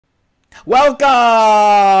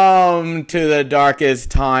Welcome to the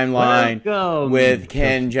darkest timeline with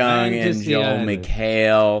Ken Jeong and Jeong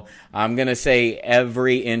McHale. I'm going to say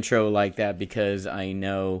every intro like that because I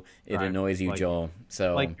know it annoys you, Joel.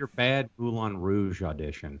 So like your bad Moulin Rouge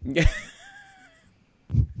audition.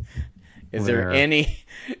 Is there any,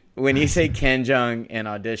 when you say Ken Jeong and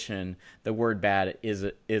audition, the word bad is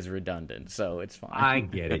redundant, so it's fine. I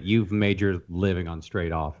get it. You've made your living on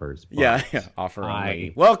straight offers. Yeah, offer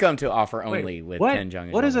only. Welcome to Offer Only with Ken Jeong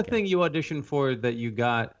and What is a McHale. thing you auditioned for that you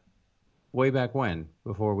got way back when,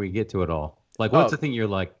 before we get to it all? Like, what's the thing you're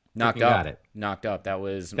like, knocked up? got it. Knocked up. That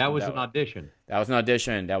was an audition. That was an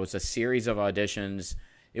audition. That was a series of auditions.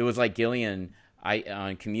 It was like Gillian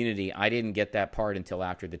on Community. I didn't get that part until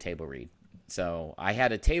after the table read. So I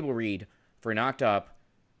had a table read for Knocked Up.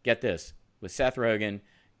 Get this, with Seth Rogen,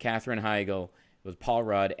 Katherine Heigl, it was Paul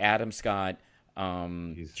Rudd, Adam Scott,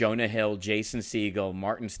 Jonah Hill, Jason Segel,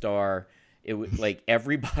 Martin Starr. It was like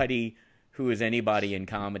everybody who is anybody in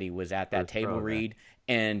comedy was at that table read,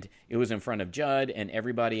 and it was in front of Judd and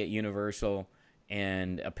everybody at Universal.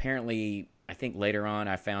 And apparently, I think later on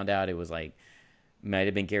I found out it was like, might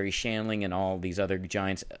have been Gary Shandling and all these other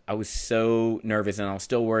giants. I was so nervous, and I was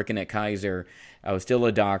still working at Kaiser. I was still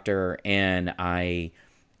a doctor, and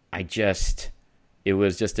it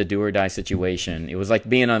was just a do or die situation. It was like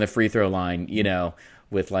being on the free throw line, you know,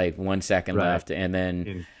 with like 1 second left, and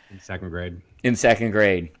then in second grade. In second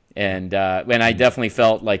grade, and I definitely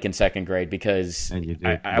felt like in second grade because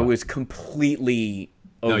I was completely.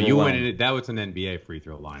 No, you went in. That was an NBA free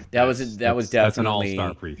throw line. That was definitely that's an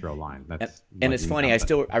all-star free throw line. And it's funny. I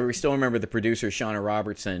still remember the producer Shauna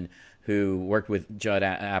Robertson, who worked with Judd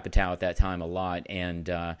Apatow at that time a lot, and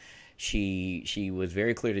she was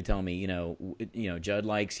very clear to tell me, you know, Judd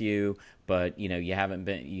likes you, but you know you haven't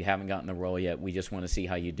gotten the role yet. We just want to see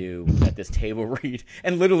how you do at this table read.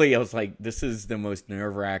 And literally, I was like, this is the most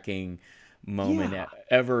nerve-wracking moment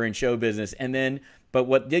ever in show business. And then. But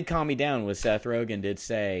what did calm me down was Seth Rogen did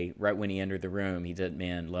say right when he entered the room, he said,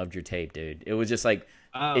 "Man, loved your tape, dude." It was just like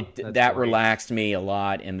that relaxed me a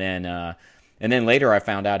lot. And then later I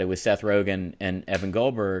found out it was Seth Rogen and Evan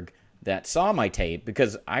Goldberg that saw my tape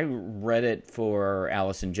because I read it for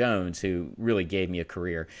Allison Jones, who really gave me a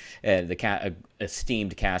career, the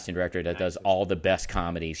esteemed casting director that does all the best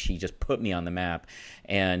comedies. She just put me on the map,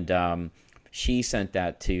 and she sent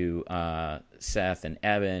that to Seth and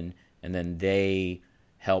Evan. And then they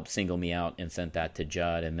helped single me out and sent that to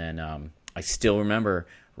Judd. And then I still remember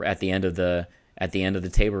at the end of the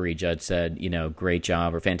table read, Judd said, you know, great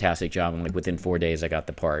job or fantastic job. And like within 4 days, I got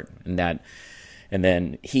the part. And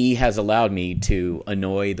then he has allowed me to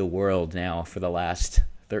annoy the world now for the last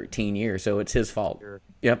 13 years. So it's his fault.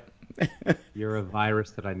 Yep. You're a virus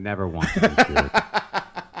that I never want to be cured.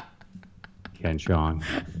 Ken Jeong.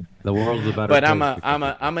 The world's a better but place.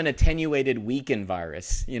 I'm an attenuated weakened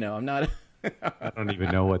virus. You know, I'm not. I don't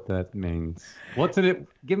even know what that means. What's in it?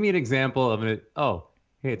 Give me an example of it. Oh,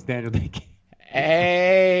 hey, it's Daniel Dae Kim.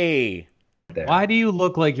 Hey. Why do you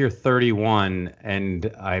look like you're 31?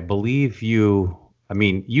 And I believe you. I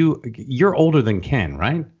mean, you're older than Ken,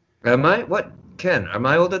 right? Am I? What? Ken? Am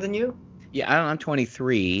I older than you? Yeah, I'm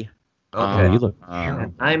 23. Okay. You look.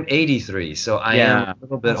 I'm 83, so I am a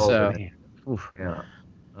little bit older. Yeah.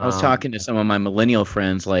 I was talking to some of my millennial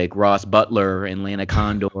friends like Ross Butler and Lana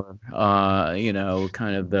Condor, you know,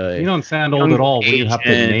 kind of the... You don't sound old at all. Asian, you have to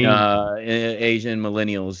name Asian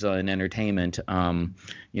millennials in entertainment.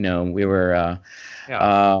 You know, we were...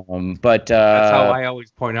 but... That's how I always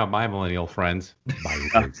point out my millennial friends.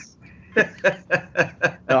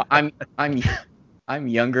 No, I'm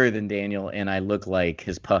younger than Daniel, and I look like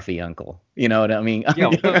his puffy uncle. You know what I mean? Yeah,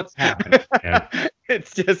 what's happening? Yeah.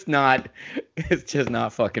 It's just not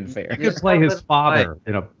fucking fair. You could play his father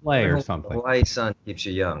in a play or something. The Hawaii sun keeps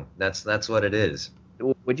you young. That's what it is.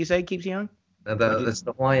 What'd you say keeps you young? It's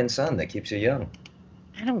the Hawaiian sun that keeps you young.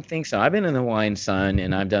 I don't think so. I've been in the Hawaiian sun,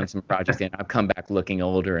 and I've done some projects, and I've come back looking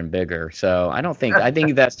older and bigger. So I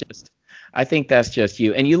think that's just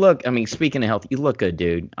you. And you look, I mean, speaking of health, you look good,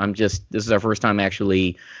 dude. This is our first time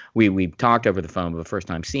actually, we talked over the phone, but the first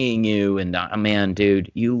time seeing you, and man, dude,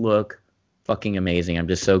 you look fucking amazing. I'm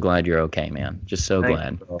just so glad you're okay, man. Just so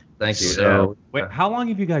glad. Thank you. So, wait, how long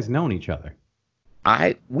have you guys known each other?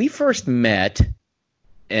 We first met,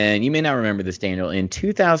 and you may not remember this, Daniel, in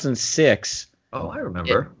 2006. Oh, I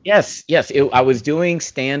remember. Yes. I was doing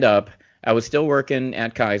stand-up. I was still working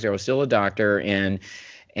at Kaiser. I was still a doctor, and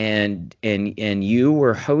you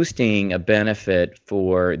were hosting a benefit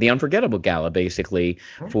for the Unforgettable Gala, basically,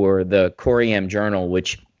 for the Corey M. Journal,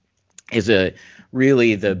 which is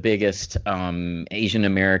really the biggest Asian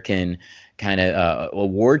American kind of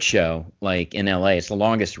award show like in LA. It's the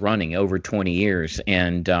longest running, over 20 years,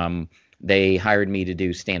 and they hired me to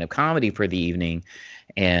do stand-up comedy for the evening.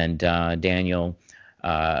 And Daniel,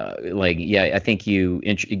 I think you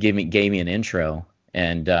gave me an intro.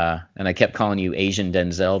 And I kept calling you Asian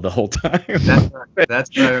Denzel the whole time.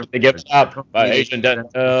 That's right. They get stopped by Asian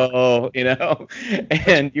Denzel,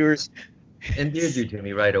 and you were endeared you to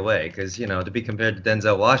me right away because to be compared to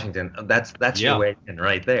Denzel Washington, that's your way in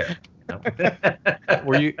right there.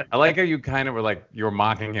 Were you? I like how you kind of were like you were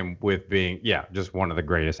mocking him with being just one of the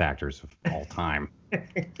greatest actors of all time.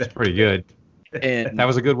 It's pretty good. And that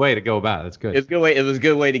was a good way to go about it. That's good. It was a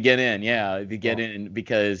good way to get in. Yeah, to get in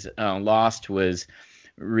because Lost was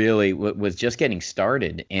really was just getting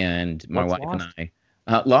started, and my wife Lost? and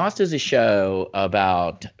I. Lost is a show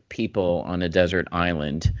about people on a desert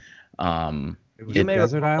island. It was a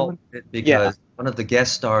desert island because one of the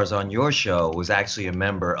guest stars on your show was actually a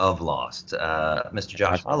member of Lost, Mr.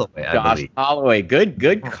 Josh Holloway. I believe. Holloway,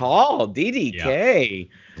 good call, DDK.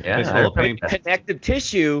 Yeah, connective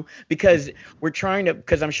tissue because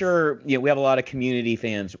because I'm sure we have a lot of community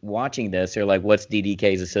fans watching this. They're like, what's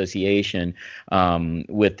DDK's association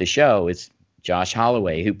with the show? It's Josh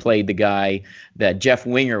Holloway, who played the guy that Jeff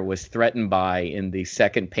Winger was threatened by in the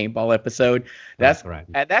second paintball episode. That's right.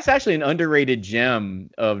 That's actually an underrated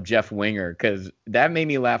gem of Jeff Winger because that made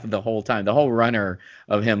me laugh the whole time. The whole runner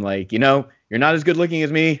of him, like, you're not as good looking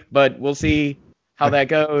as me, but we'll see how that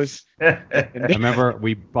goes. I remember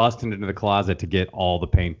we busted into the closet to get all the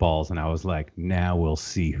paintballs, and I was like, now we'll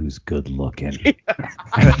see who's good looking.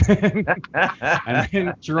 and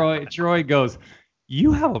then Troy goes,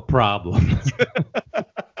 you have a problem.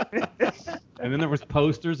 And then there was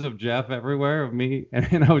posters of Jeff everywhere of me,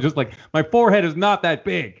 and I was just like, my forehead is not that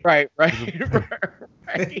big. Right.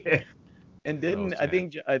 And I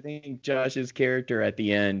think Josh's character at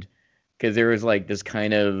the end, because there was like this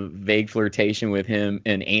kind of vague flirtation with him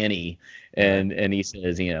and Annie, and he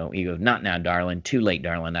says, he goes, not now, darling, too late,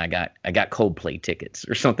 darling. I got Coldplay tickets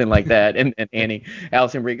or something like that, and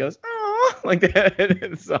Alison Brie goes, oh, like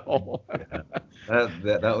that. So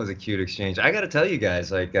that was a cute exchange. I got to tell you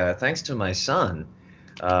guys, like, thanks to my son,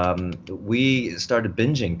 we started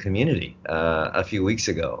binging Community a few weeks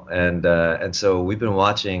ago, and so we've been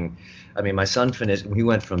watching. I mean, my son finished. We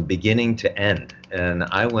went from beginning to end, and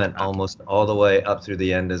I went almost all the way up through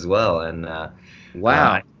the end as well. And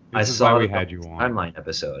wow, I saw we had you on timeline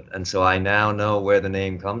episode, and so I now know where the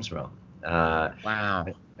name comes from. Wow.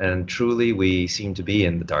 And truly, we seem to be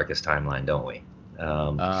in the darkest timeline, don't we?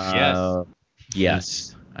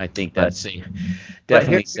 Yes. I think that's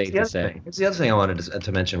definitely safe to say. Here's the other thing I wanted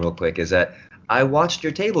to mention real quick is that I watched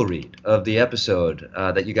your table read of the episode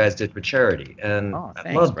that you guys did for charity, and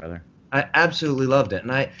thanks, brother. I absolutely loved it.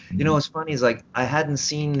 And what's funny is like I hadn't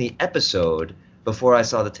seen the episode before I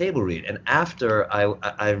saw the table read, and after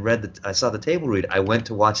I saw the table read, I went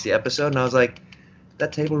to watch the episode, and I was like,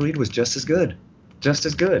 that table read was just as good,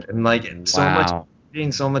 and like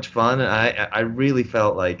so much fun. And I really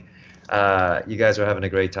felt like you guys were having a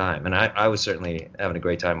great time, and I was certainly having a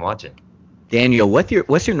great time watching. Daniel, what's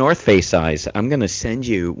your North Face size? I'm gonna send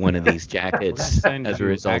you one of these jackets as a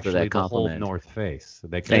result of that compliment. The whole North Face.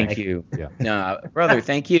 Thank you. Yeah. No, brother,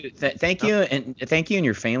 thank you, thank you, and thank you and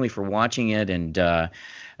your family for watching it. And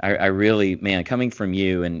I really, man, coming from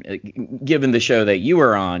you and given the show that you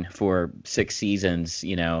were on for 6 seasons,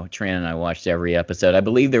 Tran and I watched every episode. I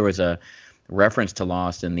believe there was a reference to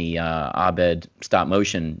Lost in the Abed stop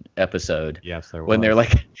motion episode. Yes, there was. When they're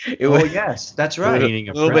like, yes, that's right.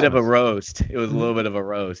 A little bit of a roast. It was a little bit of a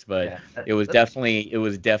roast, but it was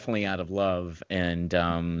definitely out of love. And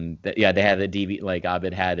they had a DVD, like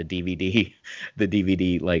Abed had a DVD, the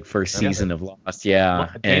DVD like first season of Lost.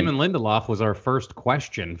 Yeah. Damon Lindelof was our first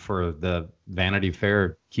question for the Vanity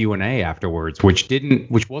Fair Q&A afterwards, which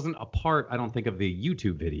wasn't a part, I don't think, of the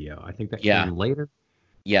YouTube video. I think that came later.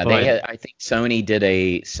 Yeah, I think Sony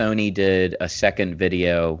did a second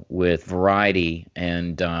video with Variety,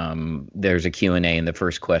 and there's a Q&A, and the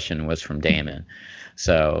first question was from Damon.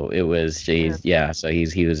 So it was, so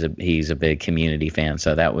he's a big Community fan.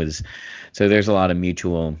 So there's a lot of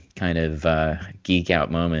mutual kind of geek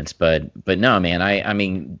out moments. But no, man, I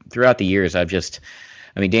mean, throughout the years,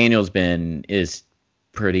 Daniel's is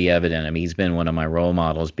pretty evident. I mean, he's been one of my role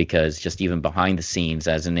models because just even behind the scenes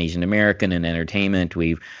as an Asian American in entertainment,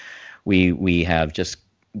 we have just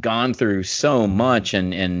gone through so much,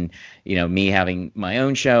 and me having my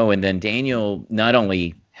own show, and then Daniel not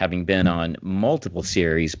only having been on multiple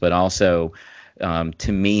series, but also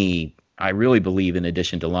to me, I really believe in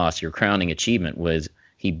addition to Lost, your crowning achievement was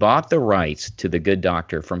he bought the rights to The Good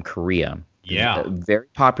Doctor from Korea Yeah. A very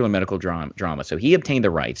popular medical drama. So he obtained the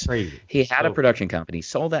rights. Crazy. He had a production company,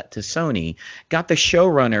 sold that to Sony, got the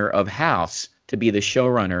showrunner of House to be the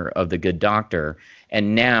showrunner of The Good Doctor,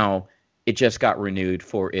 and now it just got renewed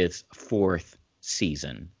for its 4th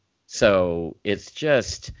season. So it's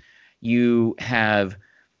just, you have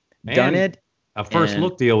done it. A first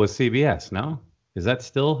look deal with CBS, no? Is that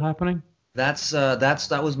still happening?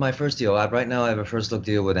 That was my first deal. Right now I have a first look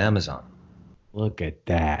deal with Amazon. Look at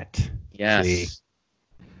that. Yes. See?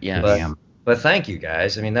 Yes. But thank you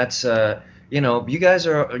guys. I mean, that's you guys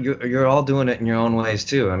you're all doing it in your own ways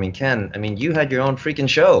too. I mean, Ken, you had your own freaking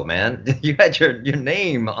show, man. You had your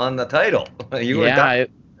name on the title.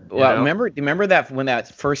 Remember that when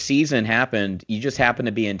that first season happened, you just happened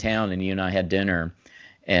to be in town and you and I had dinner,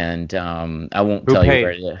 and I won't tell you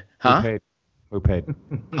where. Huh? Who paid?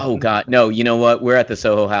 Oh God, no! You know what? We're at the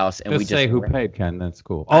Soho House, and just we say who paid, Ken. That's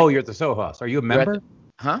cool. Oh, you're at the Soho House. Are you a member?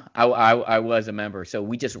 I was a member, so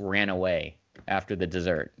we just ran away after the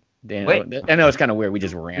dessert. Wait. I know it's kind of weird. We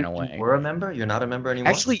just ran away. You were a member? You're not a member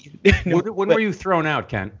anymore? Actually, when were you thrown out,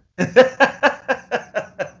 Ken?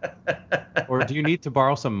 Or do you need to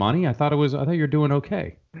borrow some money? I thought you're doing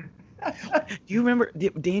okay. Do you remember,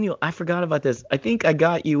 Daniel? I forgot about this. I think I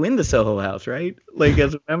got you in the Soho House, right? Like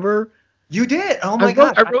as a member. You did? Oh my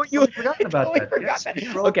God! I wrote you. I forgot about that. Yes,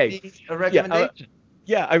 okay. A recommendation.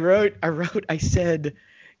 I wrote. I said,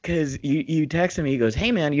 because you texted me. He goes,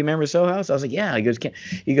 "Hey man, you remember Soho House?" I was like, "Yeah."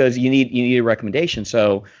 He goes, "You need a recommendation."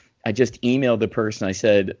 So I just emailed the person. I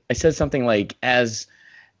said something like, as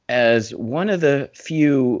one of the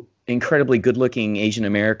few incredibly good-looking Asian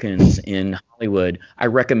Americans in Hollywood, I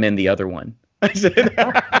recommend the other one. I said,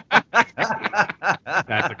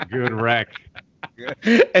 "That's a good rec."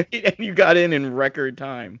 and you got in record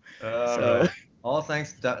time. Right. All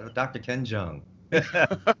thanks to Dr. Ken Jeong.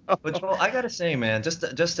 But Joel, I gotta say, man, just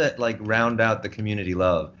to like round out the community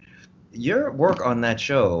love, your work on that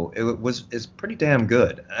show is pretty damn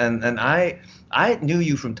good. And I knew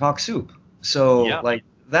you from Talk Soup, so like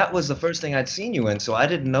that was the first thing I'd seen you in. So I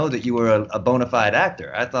didn't know that you were a bona fide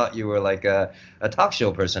actor. I thought you were like a talk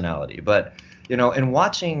show personality. But in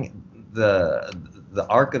watching the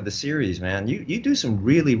arc of the series, man, you do some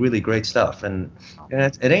really, really great stuff, and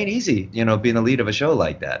it ain't easy, being the lead of a show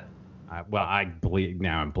like that. Well, I believe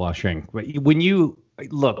now I'm blushing. But when you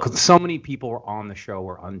look, so many people on the show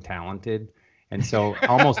were untalented, and so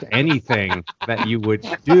almost anything that you would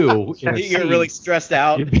do, you're really stressed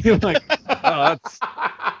out. You'd be like, oh,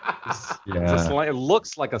 it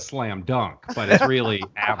looks like a slam dunk, but it's really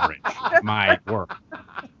average. My work.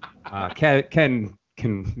 Ken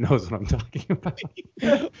knows what I'm talking about.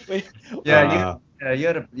 You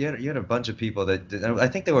had a bunch of people that I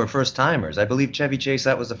think they were first timers. I believe Chevy Chase,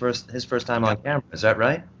 that was his first time on camera. Is that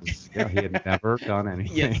right? Yeah, he had never done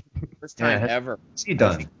anything. Yes, first time ever. What's he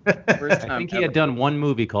done? First time I think he had done one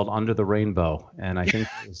movie called Under the Rainbow, and I think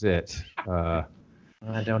that was it. I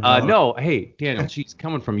don't know. No, hey Daniel, she's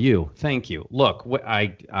coming from you. Thank you. Look,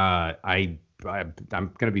 I'm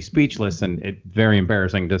going to be speechless, and it's very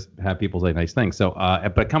embarrassing to have people say nice things. So,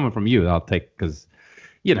 but coming from you, I'll take, because,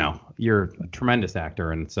 you're a tremendous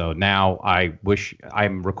actor. And so now I wish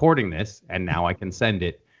I'm recording this, and now I can send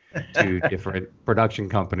it to different production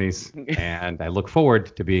companies. And I look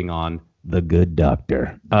forward to being on The Good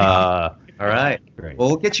Doctor. All right. Great. Well,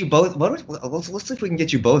 we'll get you both. Let's see if we can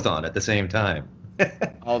get you both on at the same time.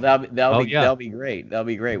 Oh, that'll be great. That'll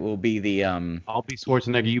be great. We'll be the I'll be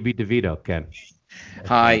Schwarzenegger. You be DeVito, Ken.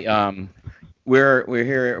 Hi. We're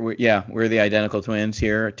here. We're the identical twins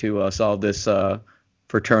here to solve this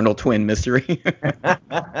fraternal twin mystery. No,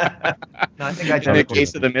 I think in the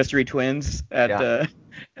case of the mystery twins, I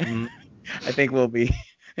think we'll be.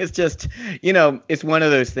 It's just, it's one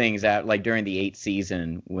of those things that, like, during the 8th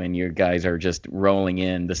season, when your guys are just rolling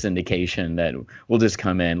in the syndication, that we'll just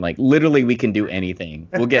come in. Like, literally, we can do anything.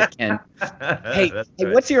 We'll get Ken. Hey,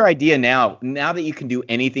 what's your idea now? Now that you can do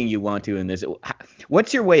anything you want to in this,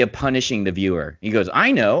 what's your way of punishing the viewer? He goes,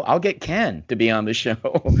 I know. I'll get Ken to be on the show.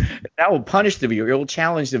 That will punish the viewer. It will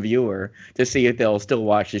challenge the viewer to see if they'll still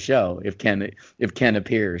watch the show. If Ken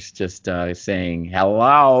appears, just saying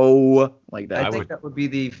hello like that. I think that would be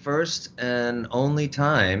the first and only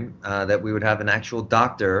time that we would have an actual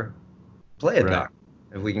doctor play a doctor.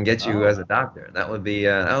 If we can get you as a doctor, that would be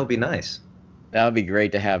nice. That would be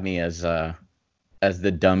great to have me as the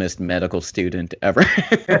dumbest medical student ever.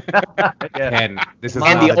 Ken, this is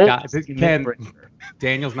Ken.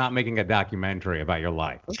 Daniel's not making a documentary about your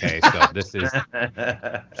life. Okay, so this is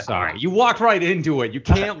sorry. You walked right into it. You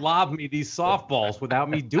can't lob me these softballs without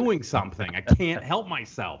me doing something. I can't help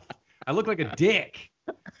myself. I look like a dick.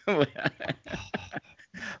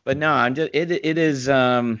 But no, I'm just it is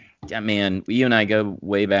yeah, man, you and I go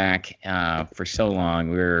way back for so long.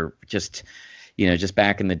 We were just just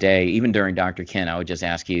back in the day, even during Dr. Ken, I would just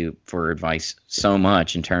ask you for advice so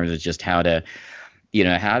much in terms of just how to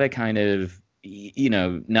how to kind of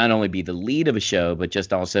not only be the lead of a show, but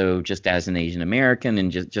just also just as an Asian American,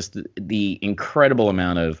 and just the incredible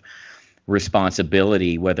amount of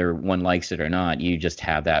responsibility, whether one likes it or not. You just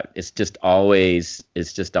have that. It's just always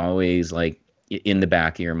like in the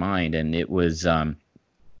back of your mind. And it was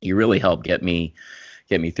you really helped get me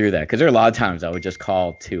through that, because there are a lot of times I would just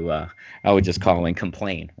call and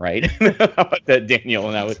complain, right? About that, Daniel,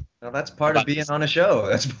 and I would. Well, that's part of being on a show.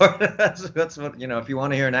 That's what, if you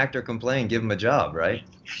want to hear an actor complain, give him a job, right?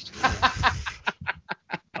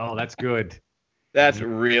 Oh, that's good. That's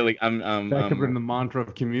really that could bring the mantra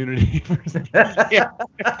of Community. Yeah.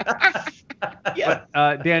 Yeah.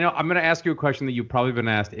 But, Daniel, I'm going to ask you a question that you've probably been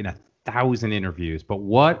asked in 1,000 interviews. But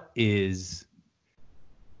what is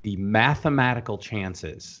the mathematical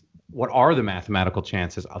chances? What are the mathematical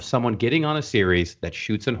chances of someone getting on a series that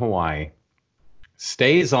shoots in Hawaii,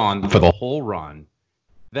 stays on for the whole run,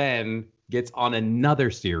 then gets on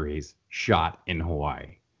another series shot in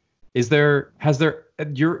Hawaii? You're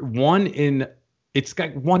one in, it's got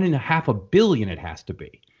 1.5 billion, it has to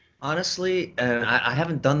be. Honestly, and I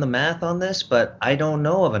haven't done the math on this, but I don't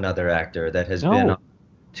know of another actor that has been on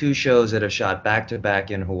 2 shows that have shot back to back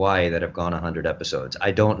in Hawaii that have gone 100 episodes.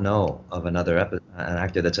 I don't know of another an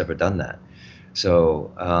actor that's ever done that.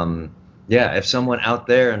 So, yeah, if someone out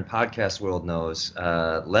there in podcast world knows,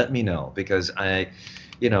 let me know, because to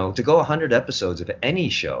go 100 episodes of any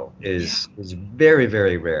show is very,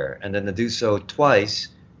 very rare. And then to do so twice,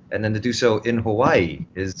 and then to do so in Hawaii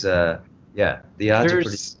is, the odds are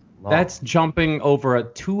pretty long. That's jumping over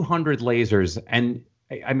 200 lasers. And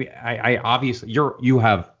I mean, I obviously,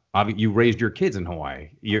 you raised your kids in Hawaii.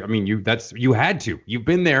 You had to. You've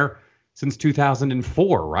been there since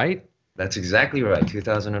 2004, right? That's exactly right,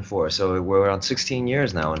 2004. So we're around 16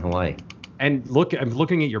 years now in Hawaii. And I'm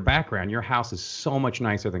looking at your background. Your house is so much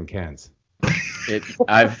nicer than Ken's.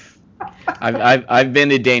 I've been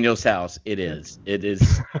to Daniel's house. It is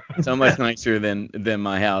so much nicer than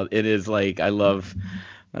my house. It is like I love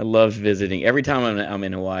visiting. Every time I'm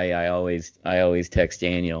in Hawaii, I always text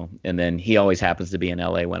Daniel, and then he always happens to be in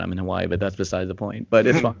LA when I'm in Hawaii, but that's beside the point. But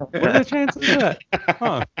it's fine. What are the chances of that?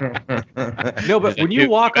 Huh. No, but when you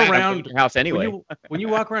walk around your house anyway, when you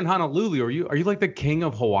walk around Honolulu, are you like the king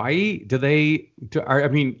of Hawaii?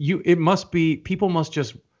 It must be, people must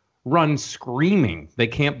just run screaming. They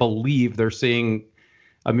can't believe they're seeing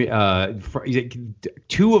 2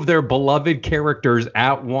 of their beloved characters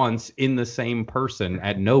at once in the same person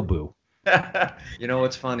at Nobu.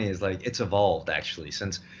 What's funny is, like, it's evolved actually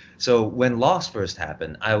so when Lost first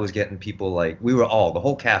happened, I was getting people, like, the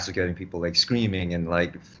whole cast was getting people, like, screaming and,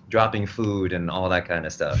 like, dropping food and all that kind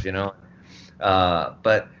of stuff,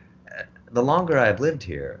 but the longer I've lived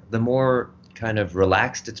here, the more kind of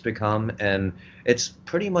relaxed it's become, and it's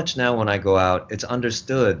pretty much now when I go out, it's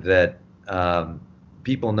understood that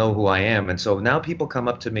people know who I am, and so now people come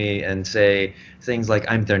up to me and say things like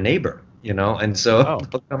I'm their neighbor, and so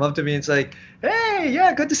they'll come up to me and say, "Hey,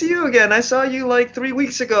 yeah, good to see you again. I saw you like 3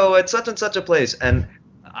 weeks ago at such and such a place," and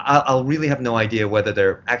I'll really have no idea whether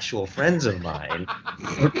they're actual friends of mine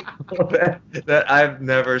that I've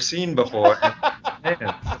never seen before. And,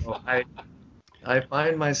 man, so I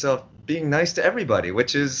find myself being nice to everybody,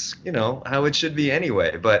 which is how it should be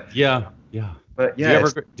anyway. But yeah. But yeah,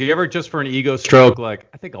 do you ever just for an ego stroke, like,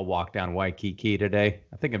 I think I'll walk down Waikiki today.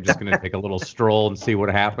 I think I'm just going to take a little stroll and see what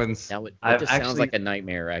happens. That sounds like a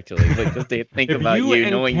nightmare, actually. Like, just to think about you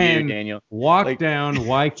knowing Ken you, Daniel. Walk down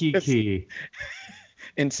Waikiki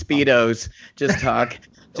in Speedos,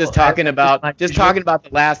 talking about the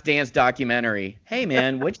Last Dance documentary. Hey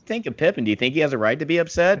man, what'd you think of Pippin? Do you think he has a right to be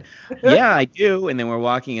upset? Yeah, I do. And then we're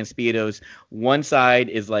walking in Speedos. One side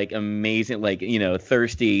is like amazing, like,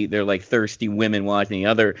 thirsty. They're like thirsty women watching. The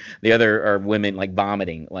other are women like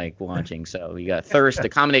vomiting, like watching. So you got a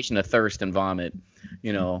combination of thirst and vomit,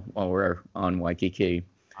 while we're on Waikiki.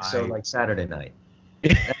 So like Saturday night.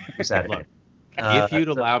 Saturday. Look, if you'd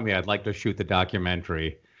allow me, I'd like to shoot the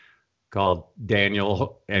documentary called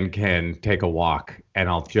Daniel and Ken Take a Walk, and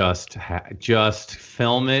I'll just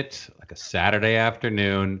film it like a Saturday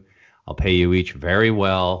afternoon. I'll pay you each very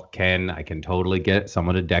well. Ken, I can totally get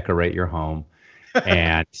someone to decorate your home,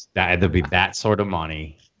 and that'll be that sort of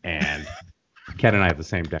money. And Ken and I have the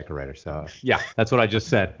same decorator, so yeah, that's what I just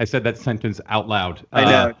said. I said that sentence out loud. I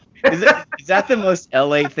know. Is Is that the most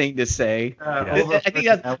LA thing to say? Over I think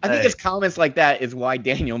freaking I think LA. it's comments like that is why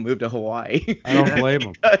Daniel moved to Hawaii. I don't blame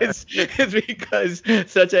him. It's because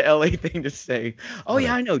such a LA thing to say. Oh What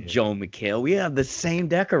yeah, a I know kid. Joe McHale. We have the same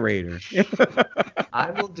decorator. I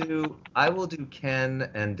will do Ken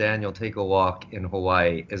and Daniel take a walk in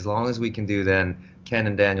Hawaii as long as we can do then Ken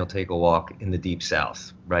and Daniel take a walk in the deep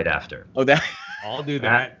south right after. Oh, that I'll do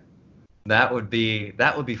that. That would be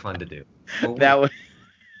fun to do. that was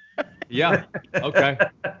Yeah. Okay.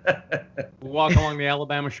 We'll walk along the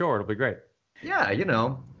Alabama shore. It'll be great. Yeah,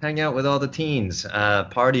 hang out with all the teens,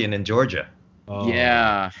 partying in Georgia. Oh.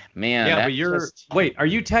 yeah, man. Yeah, that but you're just- wait. Are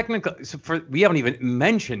you technically? So we haven't even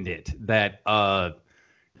mentioned it that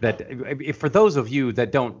if for those of you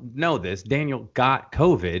that don't know this, Daniel got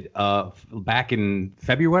COVID back in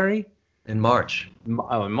February. In March. In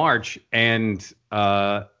March, and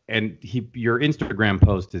your Instagram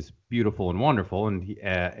post is beautiful and wonderful,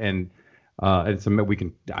 and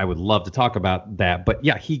I would love to talk about that, but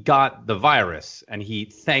yeah, he got the virus, and he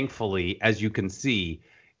thankfully, as you can see,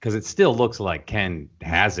 because it still looks like Ken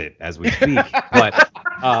has it as we speak, but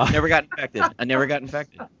never got infected. I never got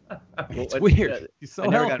infected. it's weird. He's so I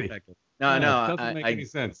never got healthy. infected. No, Yeah, no, it doesn't make any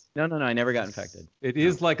sense. No, I never got infected. It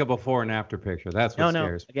is like a before and after picture. That's what No,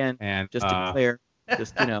 scares me. again, And just to clear,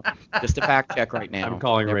 just just a fact check right now. I'm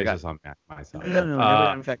calling Never racist on myself. No, never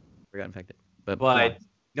got infected. Never got infected. But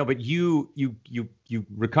no, but you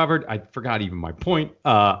recovered. I forgot even my point.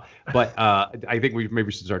 But I think we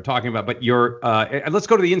maybe should start talking about. But let's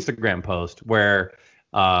go to the Instagram post where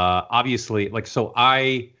obviously, like, so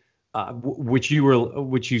which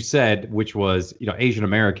you said, which was, Asian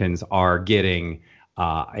Americans are getting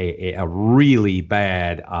a really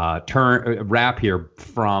bad rap here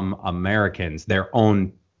from Americans, their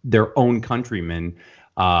own countrymen.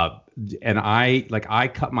 And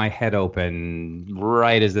I cut my head open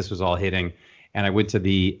right as this was all hitting, and I went to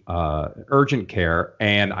the urgent care,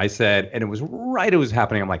 and I said, and it was right, it was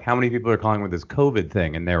happening. I'm like, how many people are calling with this COVID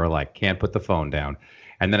thing? And they were like, can't put the phone down.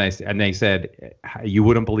 And then they said, you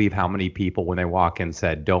wouldn't believe how many people when they walk in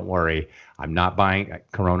said, don't worry, I'm not buying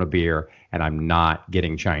Corona beer and I'm not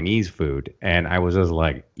getting Chinese food. And I was just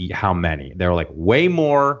like, how many? They were like, way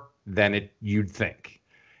more than you'd think.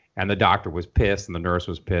 And the doctor was pissed and the nurse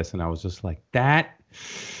was pissed. And I was just like, I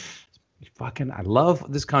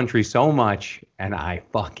love this country so much. And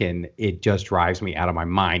it just drives me out of my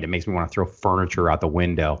mind. It makes me want to throw furniture out the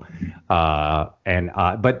window. But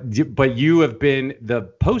you have been the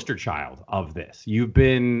poster child of this. You've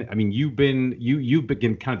been kind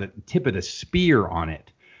of the tip of the spear on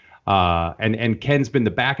it. And Ken's been the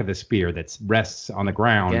back of the spear that rests on the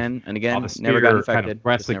ground. Again and again, while the spear never got infected. kind of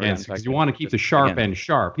rests Just never got against, because infected. you want to keep the sharp end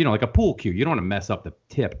sharp, like a pool cue. You don't want to mess up the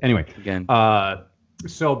tip. Anyway. Again. But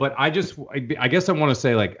I guess I want to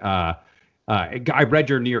say, like, I read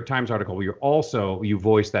your New York Times article where you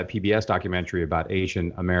voiced that PBS documentary about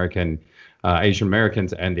Asian Americans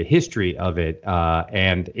and the history of it.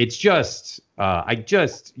 And it's just,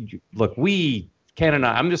 look, Ken and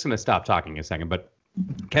I, I'm just going to stop talking a second, but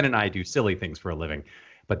Ken and I do silly things for a living.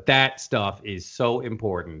 But that stuff is so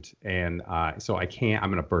important, and so I'm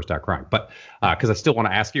going to burst out crying. But because I still want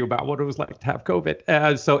to ask you about what it was like to have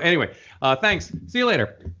COVID. So anyway, thanks. See you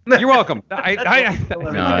later. You're welcome. I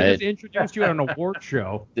just introduced you at an award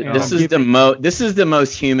show. This is the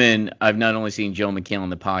most human I've not only seen Joe McHale on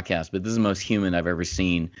the podcast, but this is the most human I've ever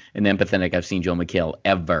seen and empathetic I've seen Joe McHale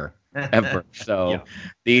ever. So Yeah.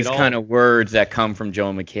 these kind of words that come from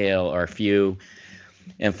Joe McHale are few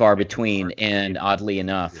and far between, and oddly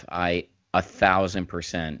enough, I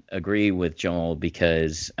 1,000% agree with Joel,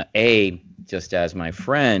 because just as my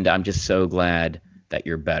friend, I'm just so glad that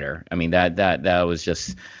you're better. I mean, that was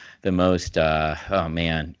just the most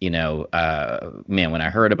man, when I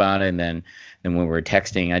heard about it, and then when we were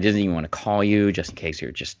texting, I didn't even want to call you just in case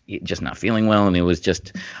you're just not feeling well, and it was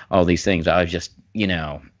just all these things. I was just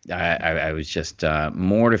I was just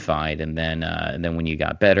mortified, and then when you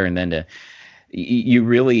got better, and then you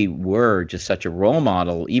really were just such a role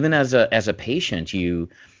model. Even as a patient, you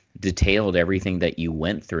detailed everything that you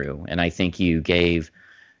went through, and I think you gave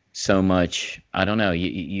so much. I don't know.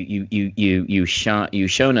 You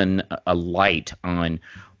shone a light on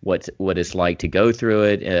what it's like to go through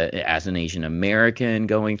it as an Asian American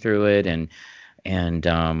going through it, and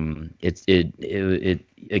it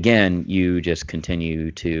again. You just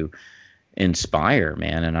continue to inspire,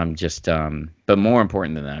 man, and I'm just but more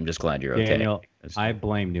important than that, I'm just glad you're okay. Daniel, I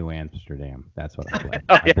blame New Amsterdam. That's what I blame.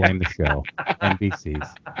 I blame the show. NBC's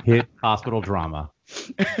hit hospital drama.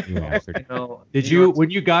 New Amsterdam. When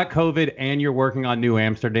you got COVID and you're working on New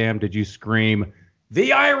Amsterdam, did you scream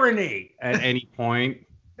the irony at any point?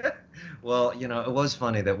 Well, it was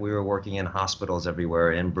funny that we were working in hospitals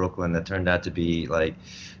everywhere in Brooklyn that turned out to be like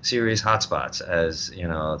serious hotspots as,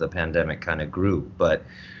 the pandemic kind of grew. But,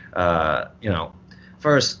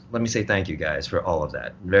 first, let me say thank you guys for all of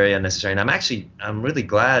that. Very unnecessary. And I'm really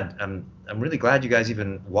glad, I'm really glad you guys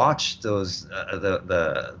even watched those,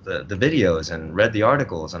 the videos and read the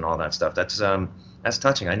articles and all that stuff. That's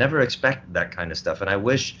touching. I never expect that kind of stuff, and I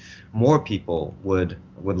wish more people would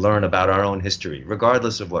learn about our own history,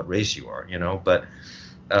 regardless of what race you are. But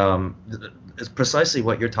it's precisely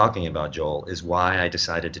what you're talking about, Joel, is why I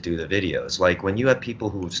decided to do the videos. Like when you have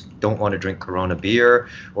people who don't want to drink Corona beer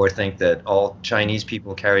or think that all Chinese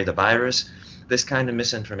people carry the virus, this kind of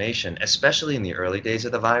misinformation, especially in the early days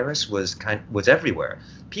of the virus, was everywhere.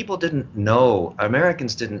 People didn't know,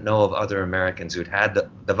 Americans didn't know of other Americans who'd had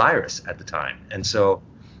the virus at the time. And so,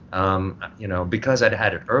 because I'd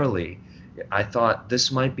had it early, I thought this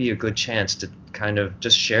might be a good chance to kind of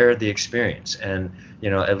just share the experience. And,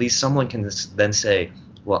 at least someone can then say,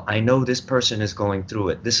 well, I know this person is going through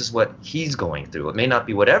it. This is what he's going through. It may not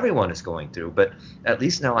be what everyone is going through, but at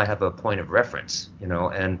least now I have a point of reference,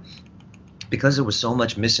 and because there was so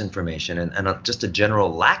much misinformation and just a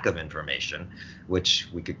general lack of information, which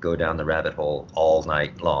we could go down the rabbit hole all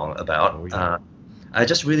night long about, I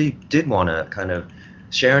just really did want to kind of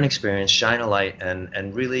share an experience, shine a light,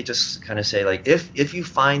 and really just kind of say, like, if you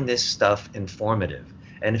find this stuff informative,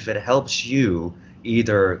 and if it helps you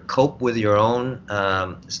either cope with your own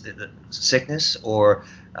sickness, or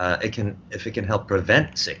if it can help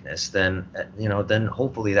prevent sickness, then then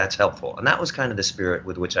hopefully that's helpful. And that was kind of the spirit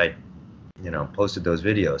with which I posted those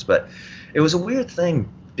videos. But it was a weird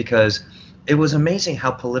thing because it was amazing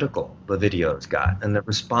how political the videos got and the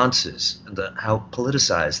responses, how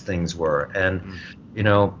politicized things were. And,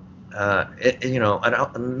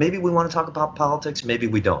 maybe we want to talk about politics, maybe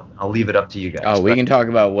we don't. I'll leave it up to you guys. Oh, we can talk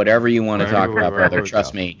about whatever you want to talk about, brother.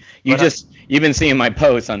 Trust me. You've been seeing my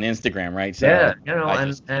posts on Instagram, right? So yeah,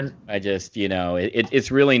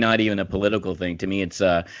 it's really not even a political thing. To me, it's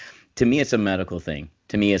a medical thing.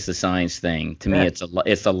 To me, it's a science thing. To me,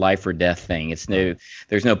 it's a life or death thing.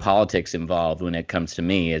 There's no politics involved when it comes to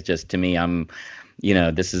me. It's just, to me,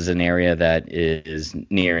 this is an area that is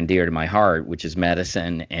near and dear to my heart, which is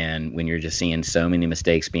medicine. And when you're just seeing so many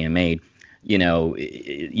mistakes being made,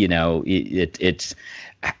 it's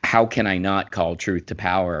how can I not call truth to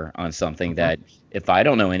power on something that if I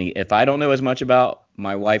don't know as much about,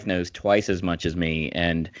 my wife knows twice as much as me,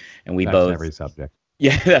 and we That's both every subject.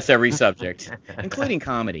 Yeah, that's every subject, including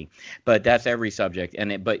comedy. But that's every subject,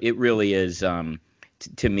 but it really is. To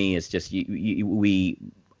me, it's just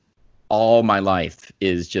all my life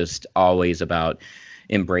is just always about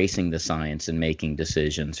embracing the science and making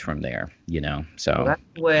decisions from there. So well, that's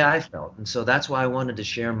the way I felt, and so that's why I wanted to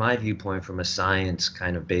share my viewpoint from a science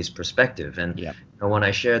kind of based perspective. And when I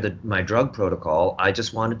shared my drug protocol, I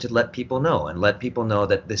just wanted to let people know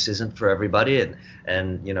that this isn't for everybody,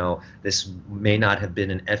 and this may not have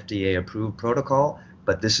been an FDA approved protocol,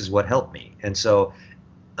 but this is what helped me. And so,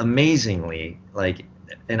 amazingly,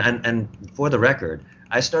 and for the record,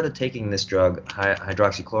 I started taking this drug,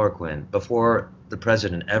 hydroxychloroquine, before the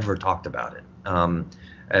president ever talked about it.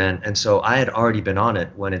 And so I had already been on it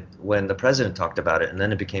when the president talked about it, and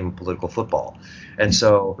then it became a political football. And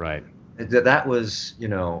so that was,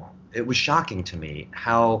 it was shocking to me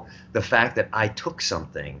how the fact that I took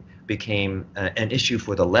something became an issue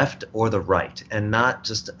for the left or the right, and not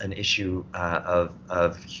just an issue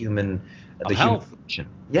of human health.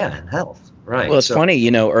 Yeah, and health. Right. Well, it's funny,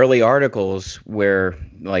 early articles where,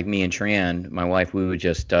 like me and Tran, my wife, we would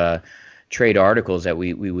just trade articles that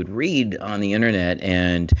we would read on the internet,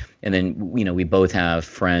 and then we both have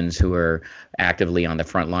friends who are actively on the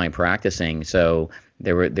front line practicing. So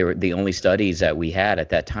there were the only studies that we had at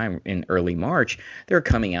that time in early March. They were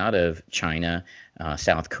coming out of China,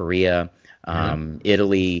 South Korea,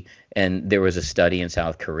 Italy, and there was a study in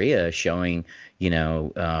South Korea showing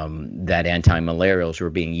that anti-malarials were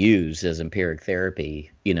being used as empiric therapy,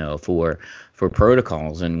 for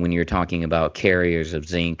protocols. And when you're talking about carriers of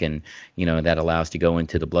zinc and, that allows to go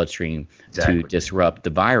into the bloodstream to disrupt the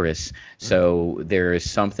virus. So there is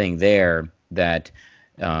something there that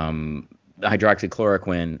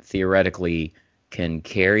hydroxychloroquine theoretically can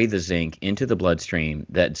carry the zinc into the bloodstream,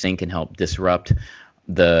 that zinc can help disrupt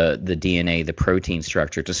the DNA, the protein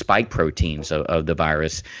structure, to spike proteins of the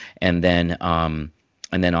virus, and then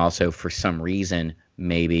also for some reason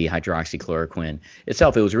maybe hydroxychloroquine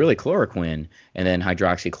itself, it was really chloroquine, and then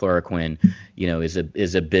hydroxychloroquine,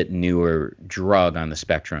 is a bit newer drug on the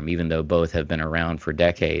spectrum, even though both have been around for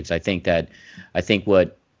decades. I think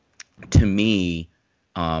what to me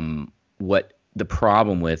what the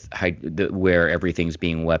problem with where everything's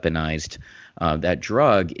being weaponized, that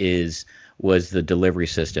drug was the delivery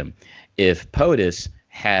system. If POTUS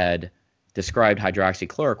had described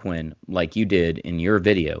hydroxychloroquine like you did in your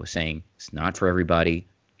video, saying it's not for everybody,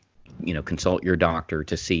 consult your doctor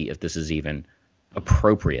to see if this is even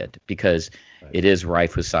appropriate, because it is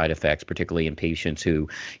rife with side effects, particularly in patients who,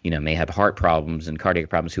 may have heart problems and cardiac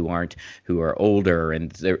problems, who are older.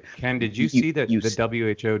 And Ken, did you see that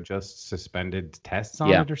the WHO just suspended tests on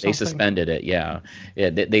it or something? They suspended it. Yeah,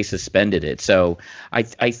 they suspended it. So I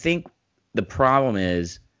think the problem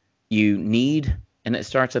is you need, and it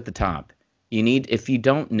starts at the top. You need, if you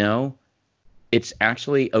don't know, it's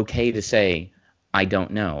actually okay to say, I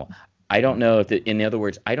don't know. I don't know if, in other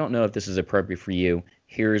words, I don't know if this is appropriate for you.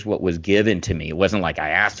 Here's what was given to me. It wasn't like I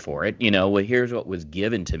asked for it, well, here's what was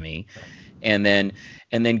given to me. And then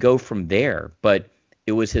go from there. But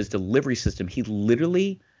it was his delivery system. He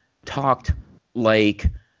literally talked like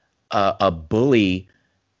a bully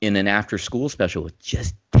in an after school special.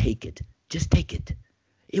 Just take it. Just take it.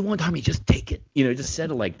 It won't harm me. Just take it. Just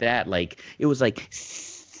said it like that. Like, it was like,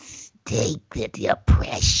 take it, you're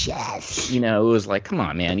precious. It was like, come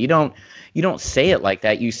on, man. You don't say it like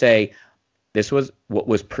that. You say, this was what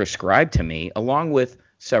was prescribed to me, along with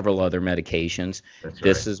several other medications.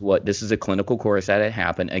 This is a clinical course that had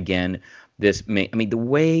happened. Again, the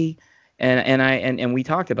way, and we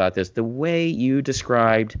talked about this, the way you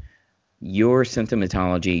described your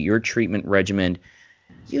symptomatology, your treatment regimen,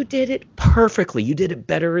 you did it perfectly. You did it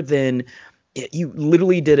better than you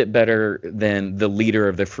literally did it better than the leader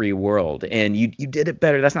of the free world. And you did it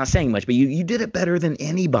better. That's not saying much, but you did it better than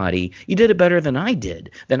anybody. You did it better than I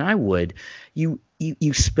would. You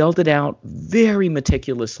spelled it out very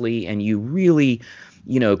meticulously, and you really,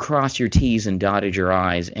 crossed your T's and dotted your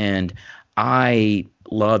I's. And I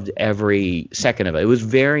loved every second of it. It was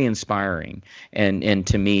very inspiring. And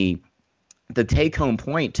to me, the take home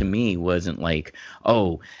point to me wasn't like,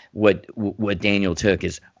 oh, what Daniel took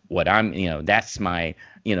is what I'm, that's my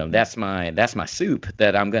soup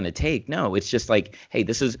that I'm going to take. No, it's just like, hey,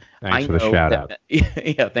 this is, thanks for the shout out.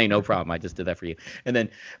 Yeah, no problem. I just did that for you. And then,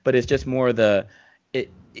 but it's just more we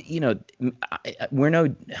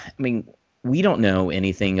don't know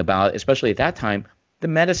anything about, especially at that time, the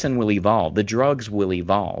medicine will evolve, the drugs will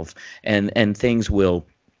evolve, and things will,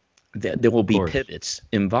 there will be pivots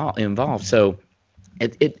involved. So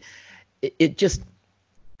it just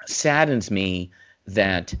saddens me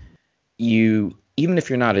that even if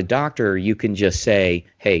you're not a doctor, you can just say,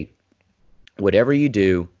 hey, whatever you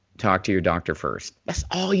do, talk to your doctor first. That's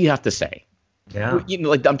all you have to say. Yeah.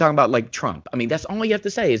 Like I'm talking about like Trump. I mean, that's all you have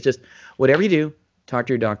to say is just whatever you do, talk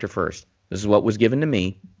to your doctor first. This is what was given to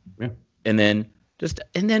me. Yeah. And then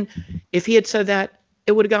if he had said that,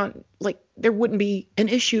 it would have gone, like, there wouldn't be an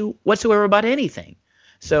issue whatsoever about anything.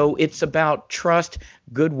 So it's about trust,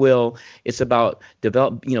 goodwill. It's about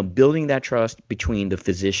building that trust between the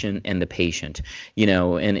physician and the patient.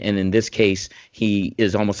 And in this case, he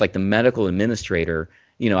is almost like the medical administrator.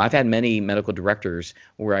 I've had many medical directors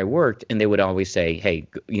where I worked, and they would always say, hey,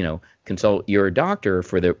 consult your doctor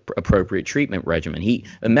for the appropriate treatment regimen.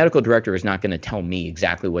 A medical director is not going to tell me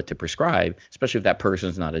exactly what to prescribe, especially if that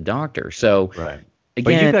person's not a doctor. So. Right.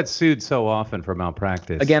 Again, but you got sued so often for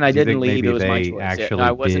malpractice. Again, I didn't leave. Maybe it was my they choice. actually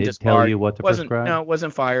I wasn't did tell you what to wasn't, prescribe? No,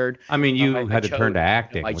 wasn't fired. I mean, you had to turn to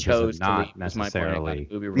acting, I which chose is not to leave. necessarily.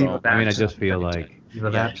 I mean, I just feel like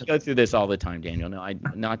I go through this all the time, Daniel. No, I'm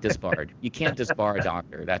not disbarred. You can't disbar a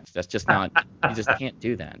doctor. That's just not. You just can't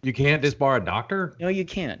do that. You can't disbar a doctor? No, you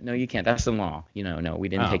can't. No, you can't. That's the law. No, we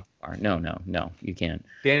didn't take the bar. No, you can't.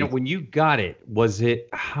 Daniel, when you got it,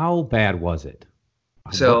 how bad was it?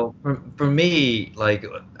 So for me, like,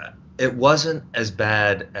 it wasn't as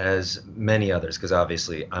bad as many others, because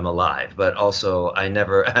obviously I'm alive, but also I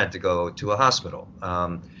never had to go to a hospital,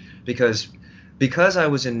 because I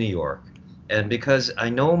was in New York, and because I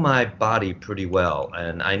know my body pretty well,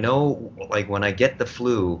 and I know, like, when I get the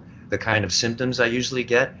flu, the kind of symptoms I usually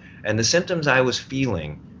get, and the symptoms I was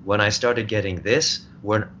feeling when I started getting this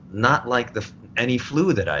were not like any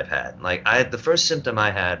flu that I've had. Like, the first symptom I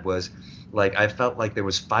had was, like, I felt like there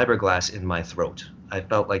was fiberglass in my throat. I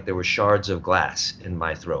felt like there were shards of glass in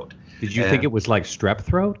my throat. Did you think it was like strep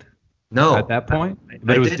throat? No. At that point?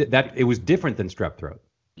 But it was different than strep throat.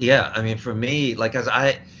 Yeah, I mean, for me, like, as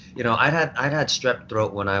I'd had strep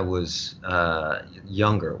throat when I was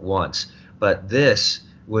younger once, but this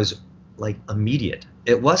was like immediate.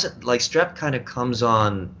 It wasn't like strep kind of comes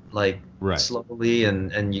on like slowly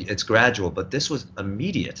and it's gradual, but this was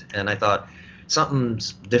immediate. And I thought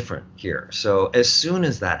something's different here. So as soon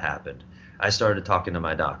as that happened, I started talking to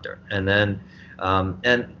my doctor, and then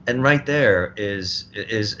And right there is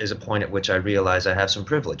a point at which I realize I have some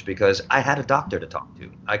privilege because I had a doctor to talk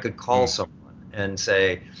to. I could call someone and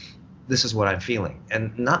say, this is what I'm feeling,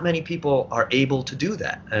 and not many people are able to do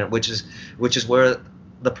that, and which is where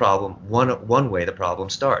the problem one way the problem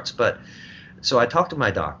starts. But so I talked to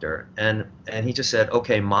my doctor, and he just said,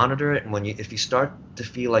 okay, monitor it, and if you start to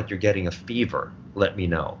feel like you're getting a fever, let me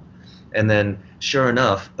know. And then sure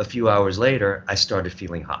enough, a few hours later, I started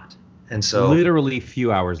feeling hot. And so literally a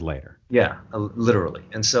few hours later. yeah, literally.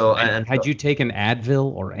 And so and had you taken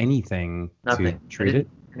Advil or anything nothing to treat it?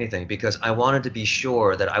 anything, because I wanted to be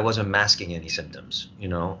sure that I wasn't masking any symptoms,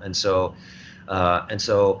 and so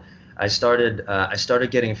I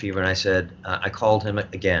started getting a fever, and I said, I called him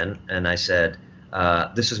again, and I said,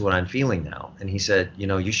 this is what I'm feeling now. And he said,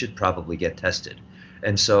 you should probably get tested.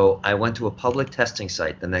 And so I went to a public testing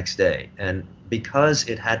site the next day, and because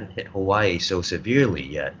it hadn't hit Hawaii so severely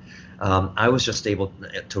yet, I was just able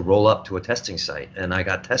to roll up to a testing site, and I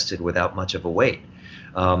got tested without much of a wait.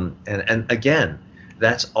 And again,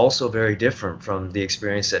 that's also very different from the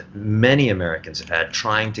experience that many Americans have had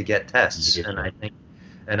trying to get tests. Yeah. And I think,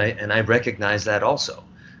 and I recognize that also.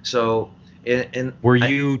 So, were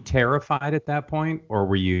you terrified at that point, or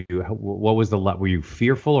were you? What was were you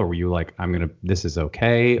fearful, or were you like, this is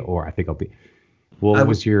okay, or I think I'll be? What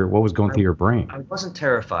was going through your brain? I wasn't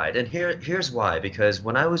terrified, and here's why. Because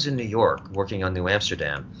when I was in New York working on New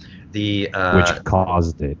Amsterdam, which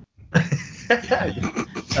caused it.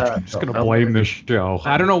 Just gonna blame this show.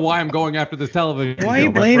 I don't know why I'm going after this television. Why are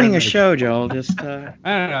you blaming a show, Joel? Just I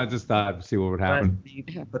don't know. Just thought to see what would happen.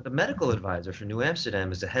 But the medical advisor for New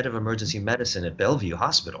Amsterdam is the head of emergency medicine at Bellevue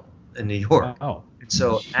Hospital in New York. Oh.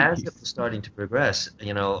 So as it was starting to progress,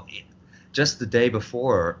 just the day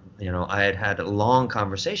before, I had a long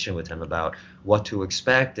conversation with him about what to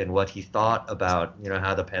expect and what he thought about,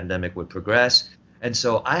 how the pandemic would progress. And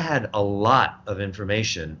so I had a lot of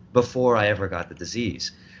information before I ever got the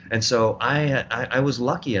disease. And so I was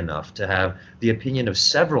lucky enough to have the opinion of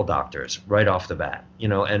several doctors right off the bat,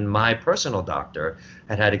 and my personal doctor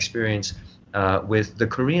had experience with the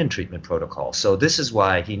Korean treatment protocol. So this is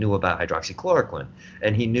why he knew about hydroxychloroquine,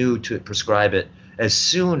 and he knew to prescribe it as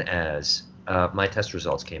soon as my test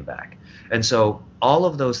results came back. And so all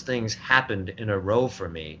of those things happened in a row for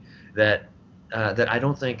me that I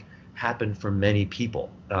don't think happened for many people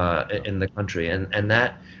in the country, and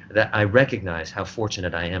that I recognize how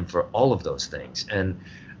fortunate I am for all of those things. And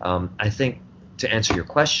I think, to answer your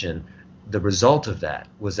question, the result of that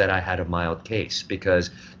was that I had a mild case,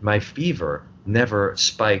 because my fever never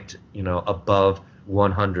spiked, above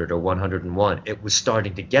 100 or 101. It was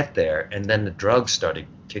starting to get there, and then the drugs started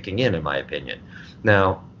kicking in my opinion.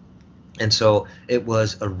 Now, and so it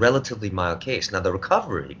was a relatively mild case. Now, the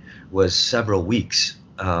recovery was several weeks,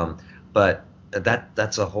 but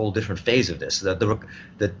that's a whole different phase of this.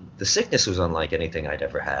 The sickness was unlike anything I'd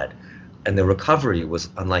ever had, and the recovery was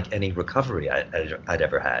unlike any recovery I'd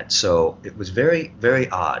ever had. So it was very, very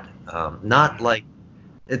odd. Not like,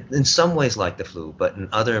 in some ways like the flu, but in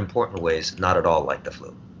other important ways, not at all like the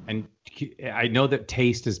flu. And I know that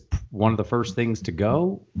taste is one of the first things to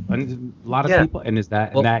go, and a lot of people. And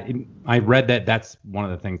I read that that's one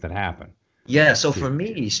of the things that happen. Yeah, so for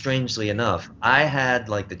me, strangely enough, I had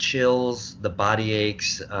like the chills, the body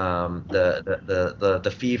aches,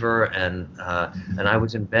 the fever, and I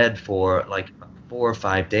was in bed for like 4 or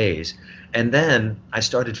 5 days, and then I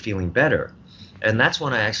started feeling better, and that's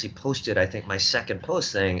when I actually posted, I think, my second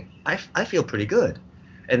post saying I feel pretty good,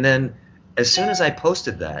 and then as soon as I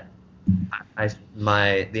posted that, the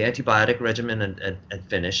antibiotic regimen had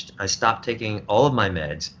finished. I stopped taking all of my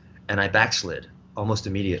meds, and I backslid almost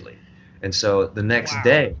immediately. And so the next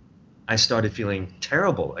day, I started feeling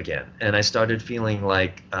terrible again, and I started feeling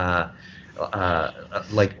like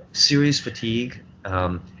serious fatigue,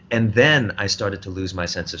 and then I started to lose my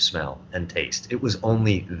sense of smell and taste. It was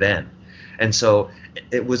only then, and so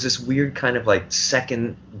it was this weird kind of like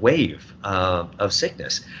second wave of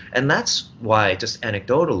sickness, and that's why, just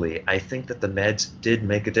anecdotally, I think that the meds did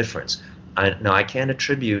make a difference. Now, I can't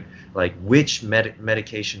attribute like which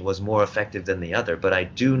medication was more effective than the other, but I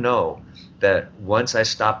do know that once I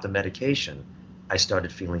stopped the medication, I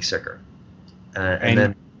started feeling sicker.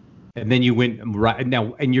 And then you went right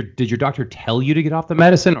now. And did your doctor tell you to get off the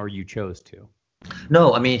medicine, or you chose to?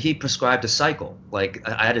 No, I mean, he prescribed a cycle. Like,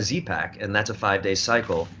 I had a Z-Pack, and that's a 5-day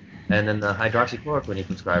cycle. And then the hydroxychloroquine he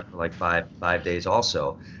prescribed for like five days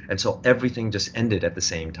also. And so everything just ended at the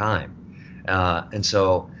same time. And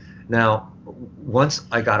so now, once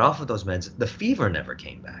I got off of those meds, the fever never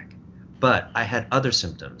came back, but I had other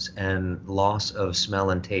symptoms, and loss of smell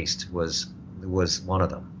and taste was one of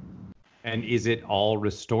them. And is it all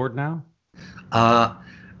restored now? Uh,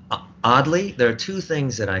 Oddly, there are two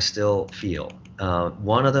things that I still feel.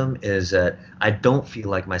 One of them is that I don't feel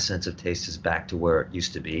like my sense of taste is back to where it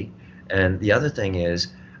used to be. And the other thing is,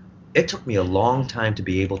 it took me a long time to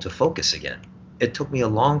be able to focus again. It took me a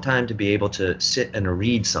long time to be able to sit and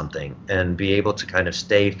read something and be able to kind of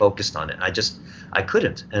stay focused on it. I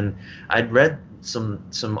couldn't. And I'd read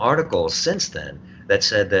some articles since then that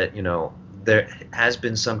said that, there has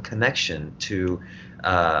been some connection to,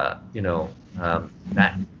 that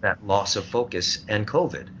loss of focus and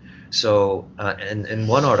COVID. So, in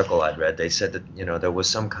one article I'd read, they said that, there was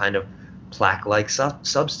some kind of plaque-like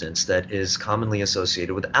substance that is commonly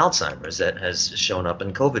associated with Alzheimer's that has shown up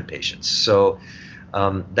in COVID patients. So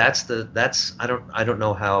I don't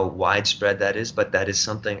know how widespread that is, but that is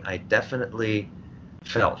something I definitely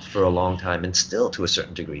felt for a long time and still to a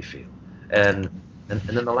certain degree feel. And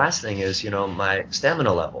then the last thing is, my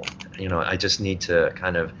stamina level. I just need to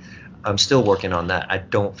I'm still working on that. I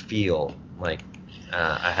don't feel like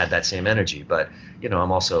I had that same energy, but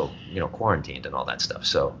I'm also quarantined and all that stuff,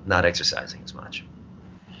 so not exercising as much.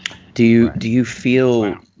 Do you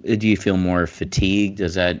feel more fatigued?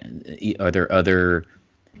 Are there other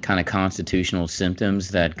kind of constitutional symptoms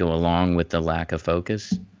that go along with the lack of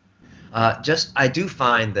focus? I do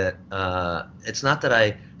find that it's not that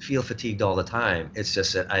I feel fatigued all the time. It's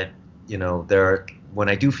just that when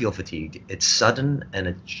I do feel fatigued, it's sudden and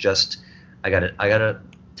it's just I gotta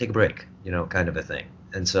take a break, kind of a thing.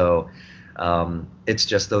 And so it's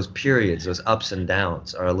just those periods, those ups and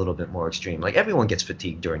downs are a little bit more extreme. Like everyone gets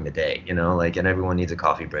fatigued during the day, and everyone needs a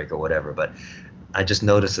coffee break or whatever. But I just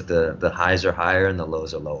noticed that the highs are higher and the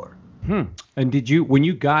lows are lower. And when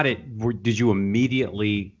you got it, did you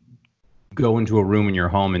immediately go into a room in your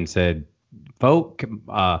home and said,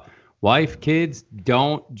 wife, kids,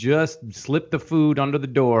 don't just slip the food under the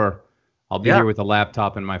door. I'll be here with a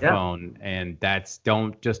laptop and my phone, and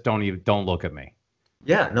don't look at me.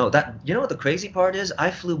 Yeah, no, what the crazy part is? I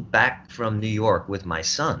flew back from New York with my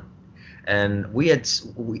son, and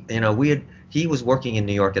he was working in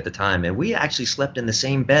New York at the time, and we actually slept in the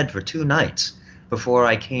same bed for 2 nights before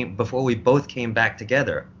we both came back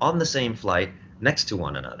together on the same flight next to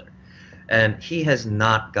one another. And he has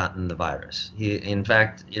not gotten the virus. In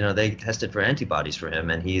fact, they tested for antibodies for him,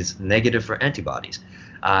 and he's negative for antibodies.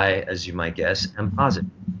 I, as you might guess, am positive.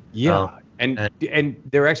 Yeah. And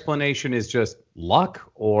their explanation is just luck,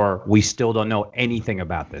 or we still don't know anything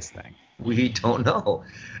about this thing. We don't know.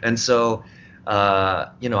 And so,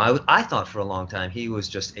 I thought for a long time he was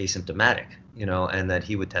just asymptomatic, and that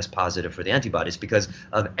he would test positive for the antibodies, because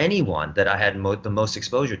of anyone that I had the most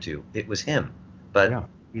exposure to, it was him. But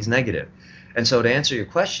he's negative. And so to answer your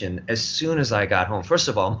question, as soon as I got home, first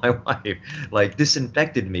of all, my wife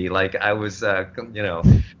disinfected me like I was, Sylvester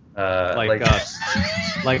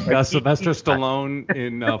Stallone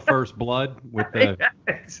in First Blood with the,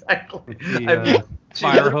 exactly.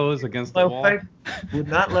 fire hose against the wall. My wife would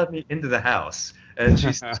not let me into the house, and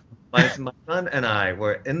my son and I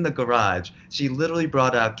were in the garage. She literally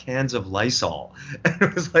brought out cans of Lysol, and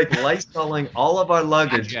it was like Lysoling all of our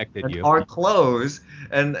luggage and our clothes,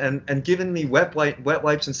 and giving me wet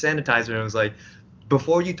wipes and sanitizer. And it was like,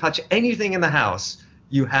 before you touch anything in the house,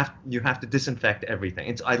 you have to disinfect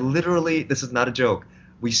everything. I literally, this is not a joke,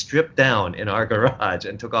 we stripped down in our garage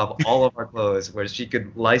and took off all of our clothes where she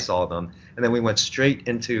could Lysol them, and then we went straight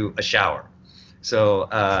into a shower. So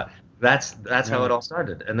that's how it all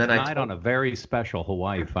started. And then Tonight on a very special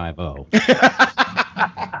Hawaii 5-0.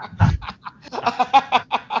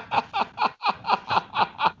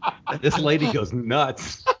 This lady goes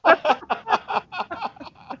nuts.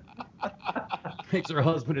 Makes her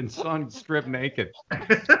husband and son strip naked.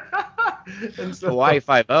 And so, Hawaii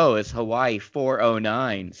 5-0 is Hawaii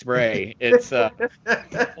 409 spray. It's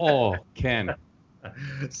Ken.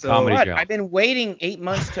 So Comedy what? show. I've been waiting 8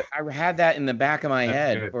 months I had that in the back of my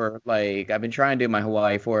head good. for I've been trying to do my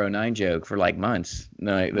Hawaii 409 joke for months.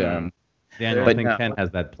 Daniel, but I think Ken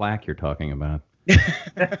has that plaque you're talking about.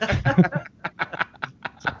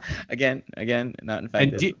 Again, not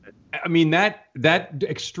infected. And that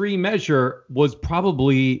extreme measure was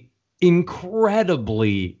probably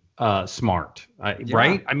incredibly smart,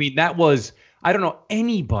 right? I mean, that was, I don't know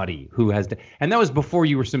anybody who has, and that was before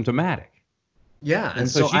you were symptomatic. Yeah, and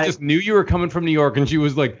so she just knew you were coming from New York, and she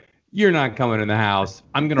was like, "You're not coming in the house.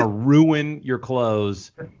 I'm gonna ruin your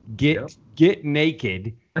clothes. Get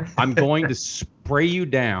naked. I'm going to spray you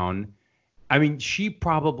down." I mean, she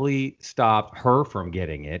probably stopped her from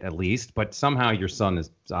getting it, at least. But somehow your son is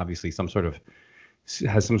obviously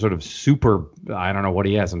has some sort of super, I don't know what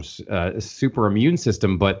he has, some super immune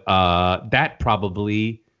system. But that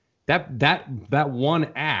probably that one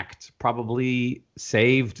act probably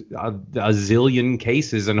saved a zillion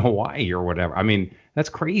cases in Hawaii or whatever. I mean, that's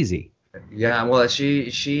crazy. Yeah, well,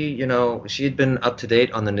 she had been up to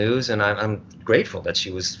date on the news, and I'm grateful that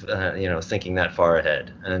she was, thinking that far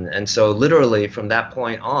ahead. And so literally from that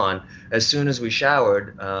point on, as soon as we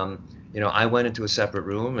showered, I went into a separate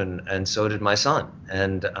room, and so did my son.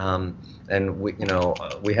 And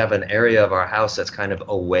we have an area of our house that's kind of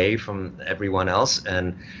away from everyone else,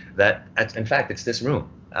 and in fact, it's this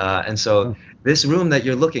room. And so this room that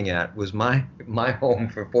you're looking at was my home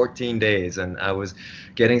for 14 days, and I was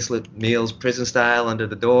getting slip meals prison style under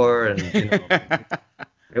the door, and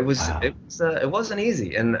Wow. it wasn't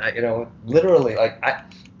easy, and literally,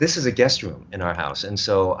 this is a guest room in our house, and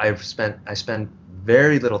so I spent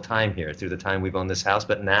very little time here through the time we've owned this house,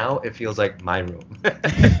 but now it feels like my room.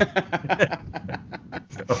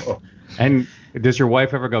 So, And does your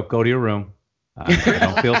wife ever go to your room? I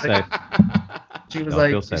don't feel safe. she was Don't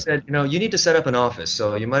feel like, she safe. said, you need to set up an office,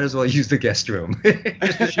 so you might as well use the guest room.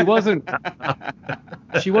 She wasn't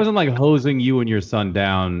like hosing you and your son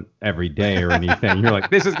down every day or anything. You're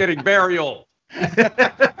like, this is getting burial.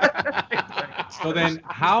 So then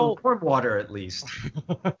how Warm water at least.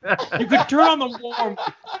 you could turn on the warm.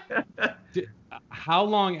 How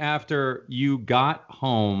long after you got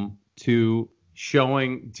home to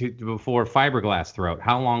showing to before fiberglass throat?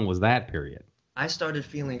 How long was that period? I started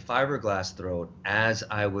feeling fiberglass throat as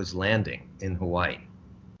I was landing in Hawaii.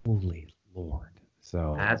 Holy Lord.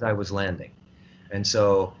 So As I was landing, and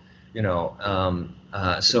so is it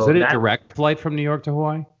a direct flight from New York to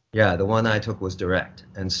Hawaii? Yeah, the one I took was direct,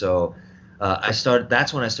 and so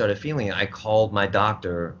that's when I started feeling it. I called my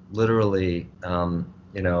doctor literally,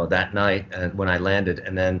 that night, and when I landed,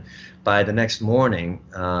 and then by the next morning,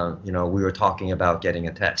 we were talking about getting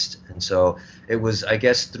a test, and so it was, I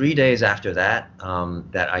guess, 3 days after that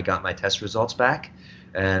that I got my test results back,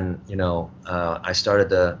 and I started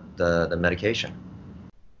the medication.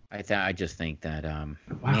 I just think that Wow.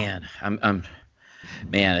 man,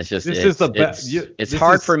 man, it's just This it's, is the best. it's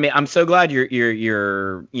hard for me. I'm so glad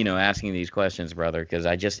you're asking these questions, brother, because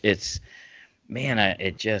it's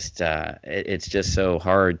just so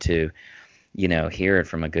hard to hear it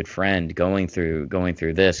from a good friend going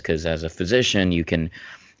through this, because as a physician you can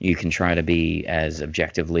try to be as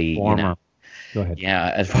objectively Warmer. Go ahead.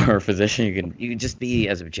 yeah, as for a physician you can just be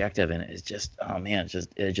as objective, and it's just, oh man,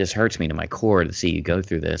 it just hurts me to my core to see you go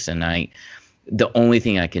through this. And the only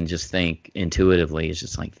thing I can just think intuitively is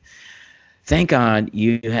just like, thank God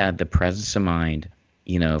you had the presence of mind,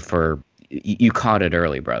 for you caught it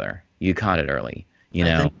early, brother. You caught it early.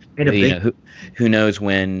 Who knows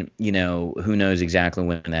when, who knows exactly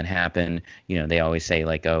when that happened. They always say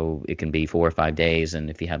like, oh, it can be 4 or 5 days, and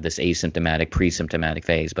if you have this asymptomatic, pre-symptomatic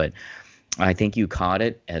phase, but I think you caught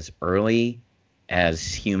it as early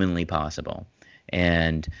as humanly possible,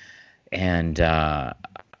 and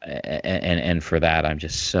for that I'm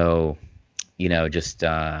just so,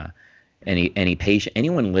 any patient,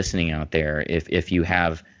 anyone listening out there, if you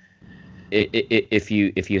have a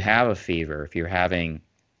fever, if you're having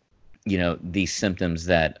these symptoms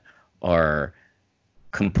that are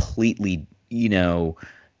completely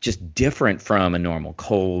just different from a normal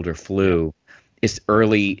cold or flu, it's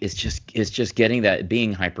early. It's just getting that,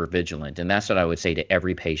 being hypervigilant, and that's what I would say to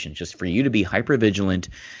every patient. Just for you to be hypervigilant,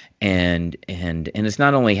 and it's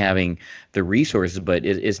not only having the resources, but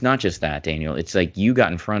it's not just that, Daniel. It's like you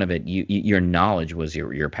got in front of it. Your knowledge was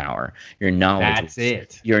your power. Your knowledge. That's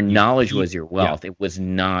it. Your knowledge was your wealth. Yeah. It was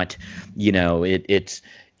not. It's.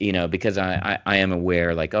 Because I am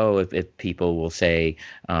aware, like, oh, if people will say,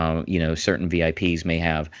 certain VIPs may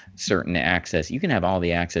have certain access. You can have all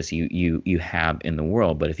the access you have in the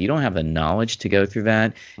world, but if you don't have the knowledge to go through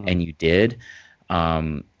that, and you did,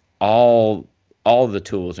 all the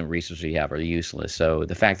tools and resources you have are useless. So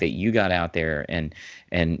the fact that you got out there and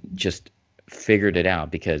just figured it out,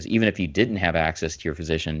 because even if you didn't have access to your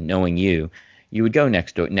physician, knowing you would go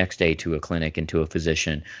next day to a clinic and to a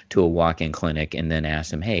physician, to a walk-in clinic, and then ask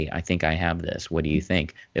them, hey, I think I have this. What do you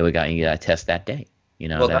think? They would got you a test that day.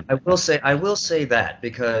 Well, I will say that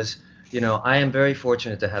because, I am very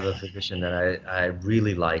fortunate to have a physician that I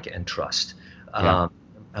really like and trust. Yeah.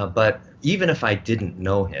 But even if I didn't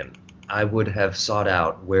know him, I would have sought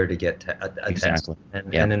out where to get a Exactly. test.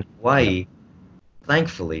 Yeah. And in Hawaii,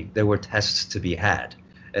 thankfully, there were tests to be had.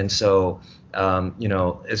 And so,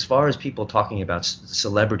 as far as people talking about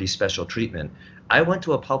celebrity special treatment, I went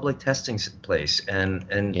to a public testing place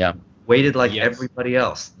and Yeah. waited like Yes. everybody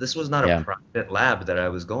else. This was not Yeah. a private lab that I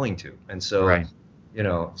was going to. And so, Right.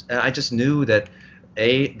 I just knew that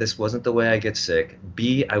A, this wasn't the way I get sick.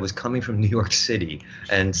 B, I was coming from New York City.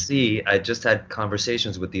 And C, I just had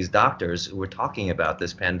conversations with these doctors who were talking about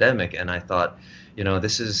this pandemic. And I thought,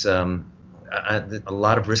 this is a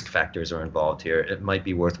lot of risk factors are involved here. It might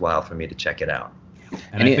be worthwhile for me to check it out.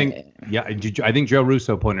 And I think Joe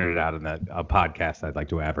Russo pointed it out in that podcast I'd like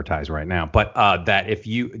to advertise right now. But that if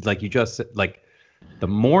you, like you just said, like, the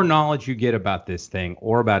more knowledge you get about this thing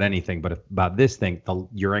or about anything, but about this thing,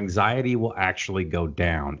 your anxiety will actually go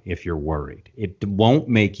down if you're worried. It won't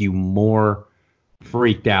make you more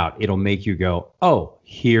freaked out. It'll make you go, oh,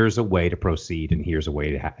 here's a way to proceed, and here's a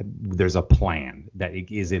way to there's a plan that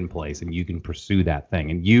is in place, and you can pursue that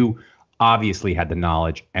thing. And you obviously had the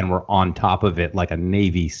knowledge and were on top of it like a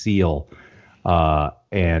Navy SEAL.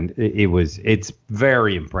 And it's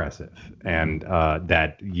very impressive, and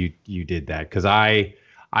that you did that, because I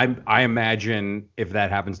imagine if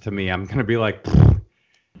that happens to me, I'm gonna be like,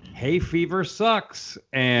 hay fever sucks,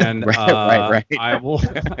 and right.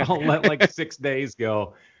 I'll let like 6 days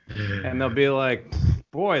go, and they'll be like,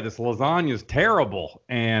 boy, this lasagna is terrible,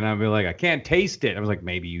 and I'll be like, I can't taste it. I was like,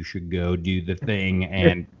 maybe you should go do the thing.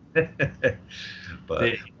 And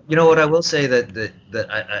but what I will say that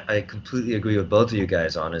I completely agree with both of you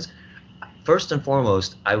guys on is, first and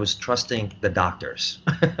foremost, I was trusting the doctors.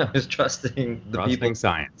 I was trusting the people. Trusting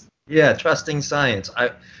science. Yeah, trusting science.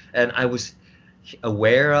 I was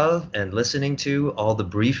aware of and listening to all the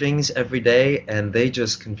briefings every day, and they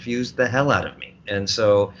just confused the hell out of me. And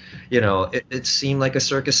so, it seemed like a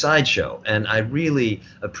circus sideshow. And I really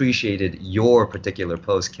appreciated your particular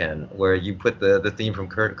post, Ken, where you put the theme from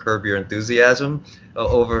Curb Your Enthusiasm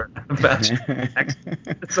over about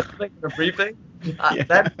something in a briefing.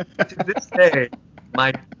 That, to this day,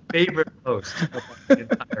 my favorite post of the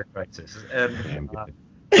entire crisis. And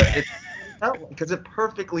it because it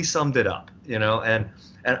perfectly summed it up, and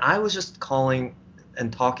I was just calling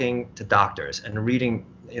and talking to doctors and reading,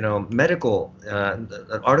 medical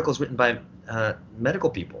articles written by medical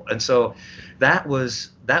people, and so that was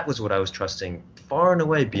what I was trusting far and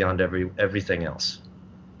away beyond everything else.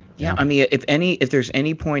 Yeah, I mean, if there's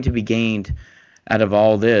any point to be gained out of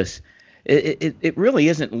all this, it really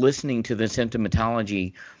isn't listening to the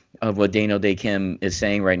symptomatology of what Daniel Dae Kim is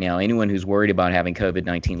saying right now. Anyone who's worried about having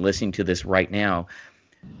COVID-19 listening to this right now,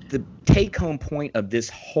 the take-home point of this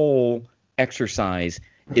whole exercise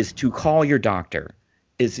is to call your doctor,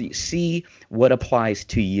 is see what applies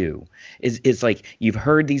to you. It's like, you've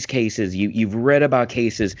heard these cases, you've read about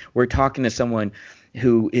cases. We're talking to someone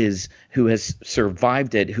who has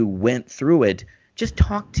survived it, who went through it. Just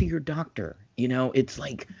talk to your doctor. It's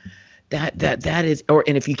like that is,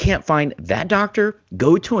 and if you can't find that doctor,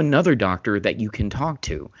 go to another doctor that you can talk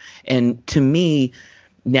to. And to me,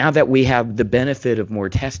 now that we have the benefit of more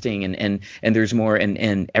testing and there's more,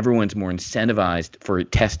 and everyone's more incentivized for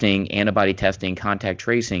testing, antibody testing, contact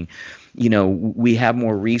tracing, we have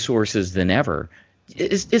more resources than ever.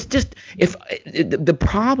 It's just, if the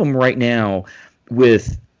problem right now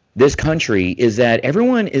with this country is that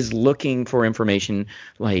everyone is looking for information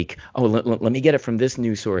like, oh, let me get it from this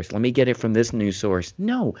news source. Let me get it from this news source.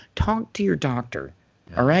 No, talk to your doctor.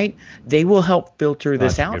 Yeah. All right? They will help filter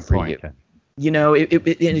this out for you. Ken.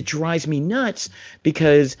 It drives me nuts,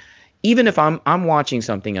 because even if I'm watching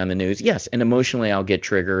something on the news, yes, and emotionally I'll get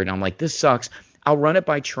triggered, and I'm like, this sucks. I'll run it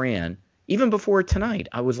by Tran. Even before tonight,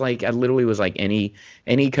 I literally was like, any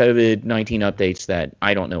COVID-19 updates that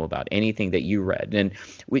I don't know about, anything that you read. And,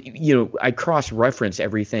 I cross-reference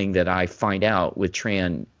everything that I find out with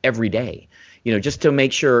Tran every day, just to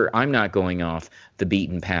make sure I'm not going off the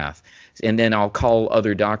beaten path. And then I'll call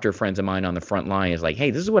other doctor friends of mine on the front line. It's like,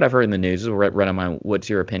 hey, this is what I've heard in the news. This is what I read on my, what's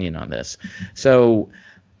your opinion on this? So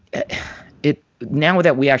now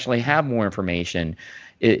that we actually have more information,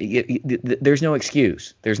 there's no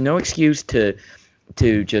excuse. There's no excuse to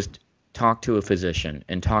just talk to a physician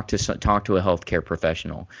and talk to a healthcare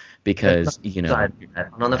professional, because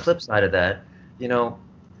on the flip side of that,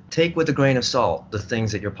 take with a grain of salt the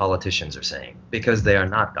things that your politicians are saying, because they are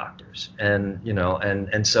not doctors, and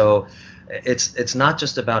so it's not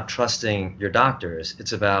just about trusting your doctors.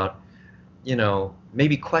 It's about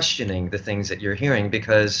maybe questioning the things that you're hearing,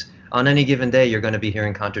 because on any given day, you're going to be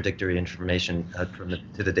hearing contradictory information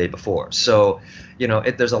to the day before. So,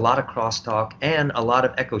 there's a lot of crosstalk and a lot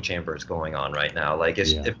of echo chambers going on right now. Like, if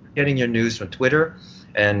you're getting your news from Twitter,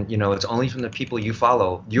 and it's only from the people you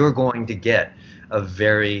follow, you're going to get a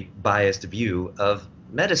very biased view of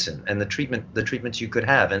medicine and the treatments you could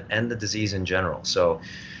have, and the disease in general. So,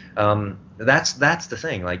 that's the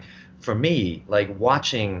thing. Like, for me, like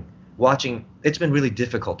watching, it's been really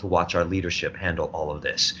difficult to watch our leadership handle all of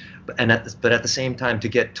this. But at the same time, to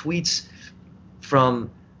get tweets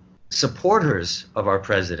from supporters of our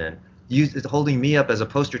president holding me up as a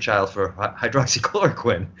poster child for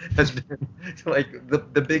hydroxychloroquine has been like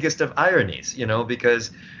the biggest of ironies,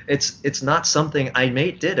 because it's not something I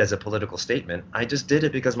did as a political statement. I just did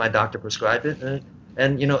it because my doctor prescribed it,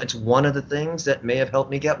 and it's one of the things that may have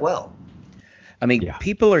helped me get well. I mean,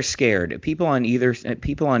 people are scared. People on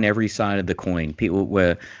every side of the coin.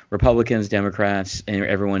 People, Republicans, Democrats, and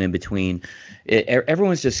everyone in between.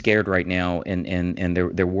 Everyone's just scared right now, and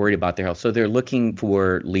they're worried about their health. So they're looking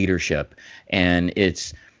for leadership, and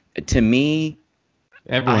it's, to me,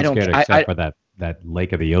 everyone's scared except for that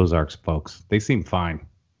Lake of the Ozarks folks. They seem fine.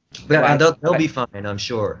 Yeah, they'll be fine, I'm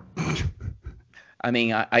sure. I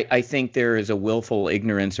mean, I think there is a willful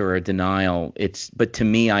ignorance or a denial. But to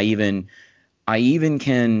me, I even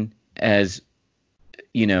can, as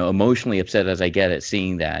emotionally upset as I get at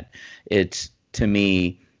seeing that, it's to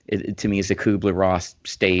me it's a Kubler-Ross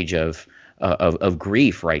stage of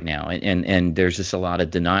grief right now, and there's just a lot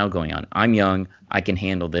of denial going on. I'm young, I can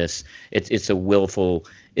handle this. It's a willful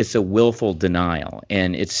denial,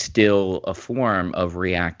 and it's still a form of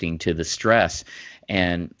reacting to the stress.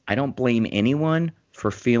 And I don't blame anyone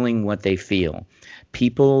for feeling what they feel.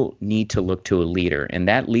 People need to look to a leader, and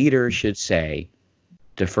that leader should say,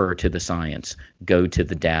 defer to the science, go to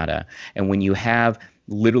the data. And when you have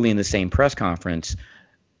literally in the same press conference,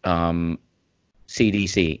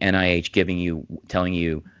 CDC, NIH telling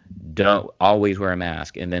you, don't always wear a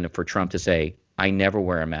mask, and then for Trump to say, I never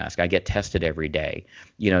wear a mask, I get tested every day.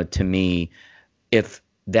 To me, if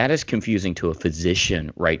that is confusing to a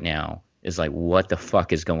physician right now, is like, what the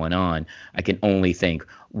fuck is going on? I can only think,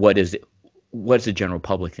 what's the general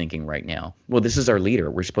public thinking right now? Well, this is our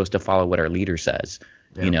leader. We're supposed to follow what our leader says.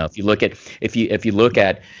 Yeah. If you look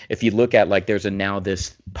at like, there's now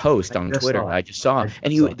this post on Twitter I just saw,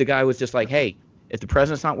 and the guy was just like, hey, if the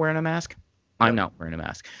president's not wearing a mask, I'm not wearing a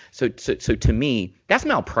mask. So to me, that's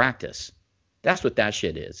malpractice. That's what that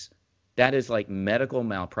shit is. That is like medical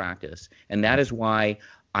malpractice, and that is why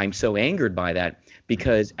I'm so angered by that,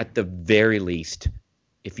 because at the very least,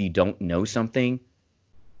 if you don't know something,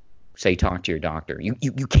 say talk to your doctor.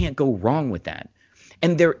 You can't go wrong with that.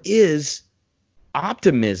 And there is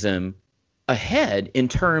optimism ahead in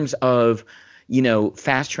terms of,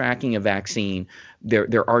 fast tracking a vaccine.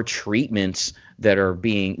 There are treatments that are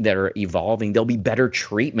evolving. There'll be better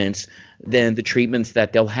treatments than the treatments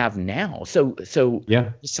that they'll have now. So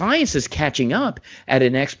science is catching up at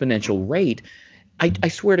an exponential rate. I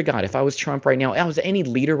swear to God, if I was Trump right now, I was any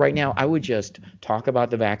leader right now, I would just talk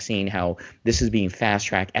about the vaccine, how this is being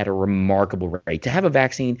fast-tracked at a remarkable rate. To have a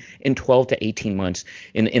vaccine in 12 to 18 months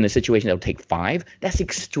in a situation that will take 5, that's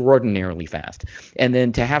extraordinarily fast. And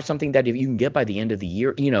then to have something that if you can get by the end of the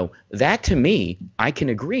year, that to me, I can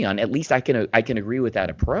agree on. At least I can agree with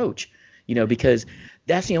that approach, because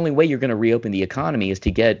that's the only way you're going to reopen the economy, is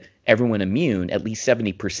to get everyone immune, at least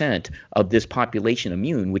 70% of this population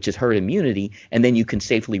immune, which is herd immunity, and then you can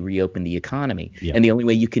safely reopen the economy. Yeah. And the only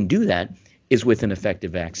way you can do that is with an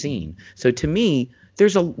effective vaccine. So to me,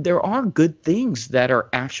 there are good things that are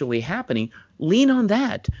actually happening. Lean on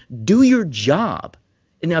that. Do your job.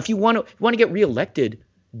 And now, if you want to get reelected,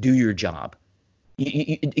 do your job.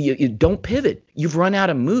 You don't pivot. You've run out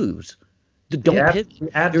of moves. The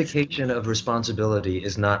abdication of responsibility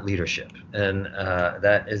is not leadership, and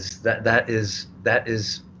that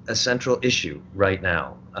is a central issue right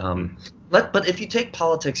now. But if you take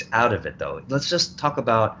politics out of it, though, let's just talk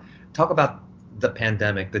about the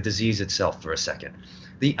pandemic, the disease itself, for a second.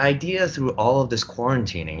 The idea through all of this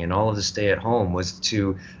quarantining and all of the stay at home was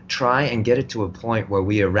to try and get it to a point where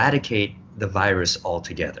we eradicate the virus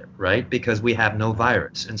altogether, right? Because we have no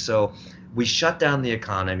virus, and so we shut down the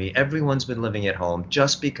economy. Everyone's been living at home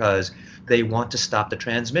just because they want to stop the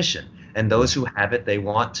transmission. And those who have it, they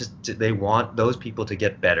want those people to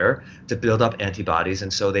get better, to build up antibodies,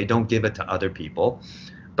 and so they don't give it to other people.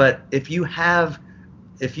 But if you have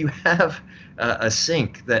a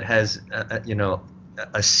sink that has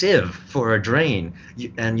a sieve for a drain,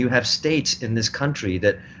 and you have states in this country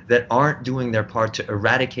that aren't doing their part to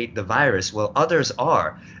eradicate the virus while others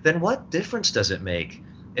are, then what difference does it make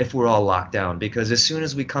if we're all locked down? Because as soon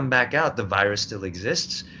as we come back out, the virus still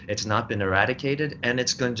exists, it's not been eradicated, and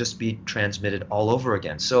it's going to just be transmitted all over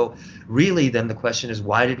again. So really then the question is,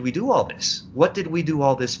 why did we do all this? What did we do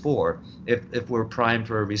all this for if we're primed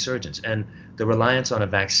for a resurgence? And the reliance on a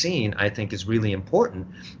vaccine, I think, is really important.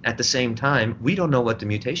 At the same time, we don't know what the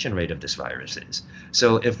mutation rate of this virus is.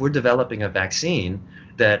 So if we're developing a vaccine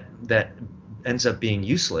that ends up being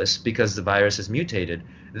useless because the virus is mutated,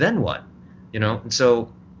 then what? And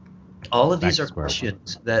so All of Back these to are square one.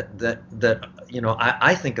 questions that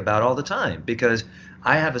I think about all the time, because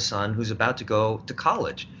I have a son who's about to go to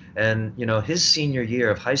college, and his senior year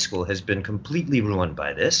of high school has been completely ruined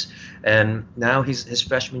by this, and now his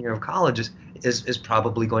freshman year of college is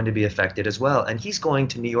probably going to be affected as well, and he's going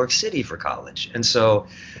to New York City for college. And so,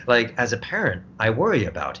 like, as a parent, I worry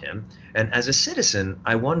about him, and as a citizen,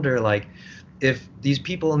 I wonder, like, if these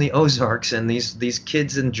people in the Ozarks and these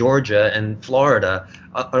kids in Georgia and Florida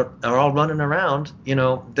are all running around,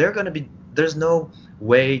 they're going to be, there's no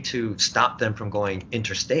way to stop them from going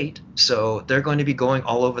interstate. So they're going to be going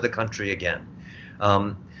all over the country again.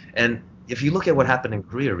 And if you look at what happened in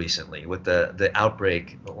Korea recently with the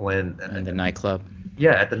outbreak when In the nightclub.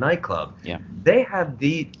 yeah, at the nightclub, Yeah. they have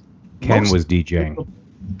the Ken most was DJing.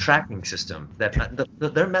 tracking system that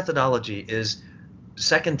their methodology is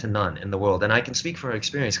second to none in the world. And I can speak from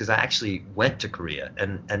experience because I actually went to Korea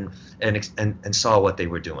and saw what they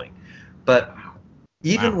were doing. But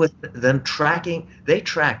even with them tracking, they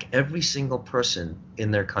track every single person in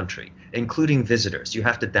their country, including visitors. You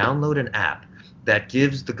have to download an app that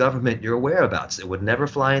gives the government your whereabouts. It would never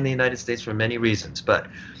fly in the United States for many reasons, but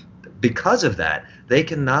because of that, they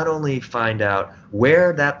can not only find out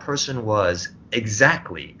where that person was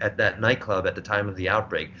exactly at that nightclub at the time of the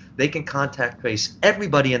outbreak, they can contact trace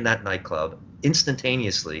everybody in that nightclub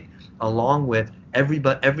instantaneously, along with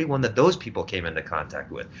everyone that those people came into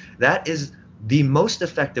contact with. That is the most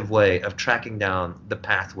effective way of tracking down the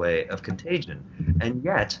pathway of contagion. And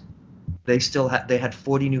yet, they had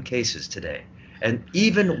 40 new cases today. And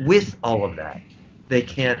even with all of that, they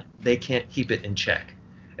can't keep it in check.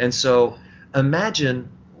 And so imagine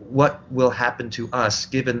what will happen to us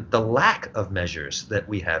given the lack of measures that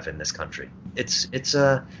we have in this country. It's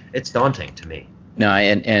daunting to me. No,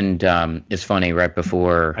 and it's funny, right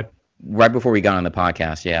before we got on the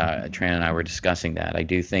podcast, yeah, Tran and I were discussing that. I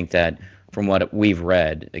do think that from what we've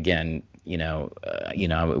read, again, I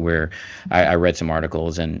read some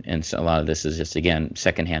articles, and so a lot of this is just, again,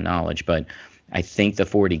 secondhand knowledge, but I think the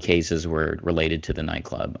 40 cases were related to the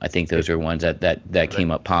nightclub. I think those are ones that came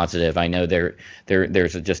up positive. I know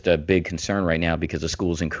there's just a big concern right now because the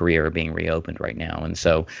schools in Korea are being reopened right now, and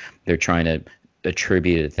so they're trying to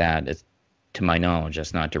attribute that. To my knowledge,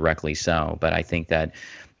 that's not directly so, but I think that,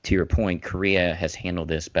 to your point, Korea has handled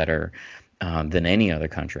this better than any other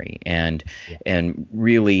country, and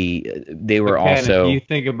really they were also. If you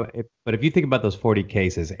think about those 40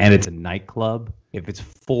 cases, and it's a nightclub, if it's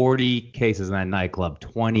 40 cases in that nightclub,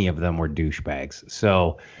 20 of them were douchebags.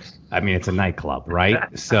 So, I mean, it's a nightclub,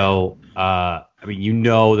 right? So, I mean,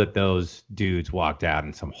 that those dudes walked out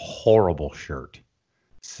in some horrible shirt.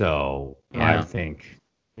 So, Yeah. I think.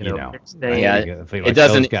 It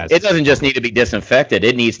doesn't just need to be disinfected.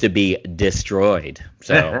 It needs to be destroyed.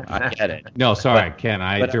 So I get it. No, sorry, Ken.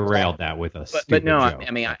 I derailed that with a stupid joke.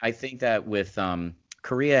 I think that with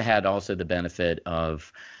Korea had also the benefit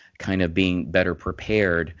of kind of being better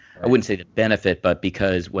prepared. Right. I wouldn't say the benefit, but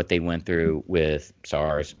because what they went through with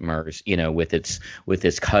SARS, MERS, with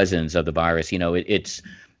its cousins of the virus,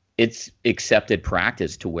 it's accepted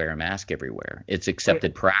practice to wear a mask everywhere. It's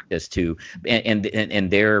accepted practice to,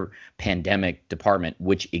 and their pandemic department,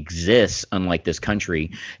 which exists unlike this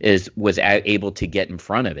country, was able to get in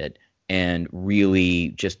front of it and really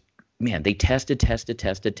just, man, they tested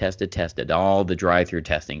all the drive-through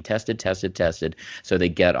testing, tested, so they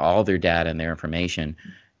get all their data and their information.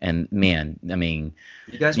 And man, I mean,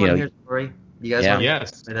 you guys want to hear a story? You guys want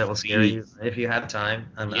yes. that will scare you if you have time.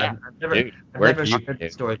 I've never shared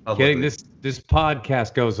this story publicly. Kidding, this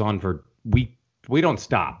podcast goes on for we don't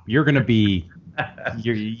stop. You're gonna be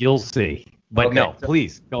you'll see. But okay, no,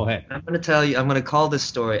 please go ahead. I'm gonna tell you. I'm gonna call this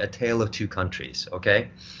story a tale of two countries.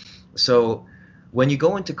 Okay, so when you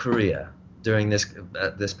go into Korea during this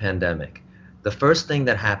pandemic, the first thing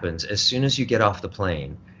that happens as soon as you get off the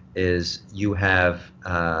plane is you're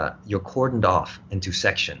cordoned off into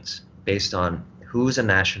sections based on who is a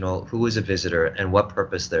national, who is a visitor, and what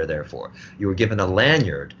purpose they're there for. You were given a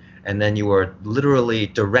lanyard, and then you were literally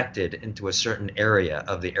directed into a certain area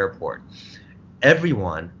of the airport.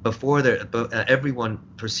 Everyone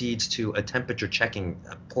proceeds to a temperature checking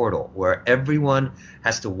portal where everyone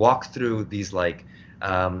has to walk through these they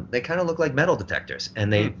kind of look like metal detectors,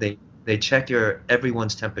 and they check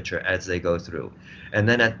everyone's temperature as they go through. And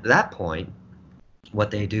then at that point,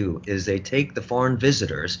 what they do is they take the foreign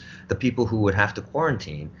visitors, the people who would have to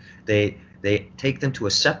quarantine, they take them to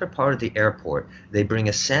a separate part of the airport. They bring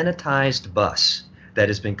a sanitized bus that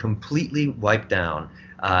has been completely wiped down,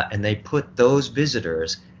 and they put those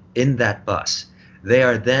visitors in that bus. They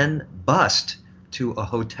are then bused to a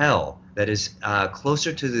hotel that is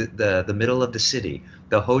closer to the middle of the city.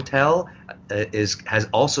 The hotel has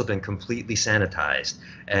also been completely sanitized,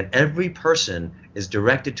 and every person is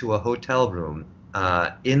directed to a hotel room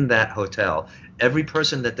in that hotel. Every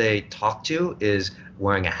person that they talk to is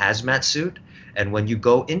wearing a hazmat suit, and when you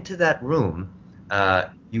go into that room,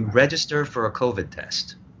 you register for a COVID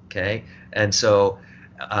test. Okay, and so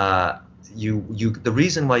the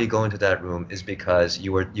reason why you go into that room is because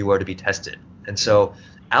you are to be tested. And so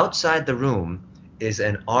outside the room is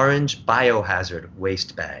an orange biohazard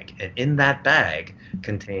waste bag, and in that bag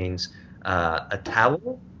contains a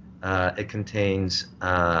towel, it contains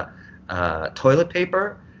toilet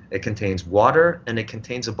paper, it contains water, and it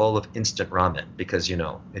contains a bowl of instant ramen, because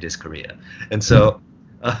it is Korea. And so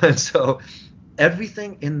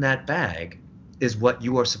everything in that bag is what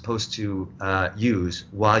you are supposed to use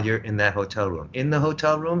while you're in that hotel room. In the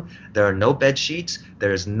hotel room, there are no bed sheets.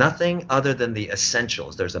 There is nothing other than the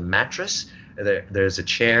essentials. There's a mattress, there's a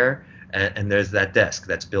chair, and there's that desk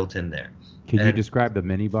that's built in there. Can you describe the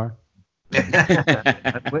minibar?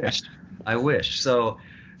 I wish. So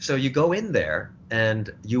you go in there,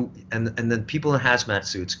 and then people in hazmat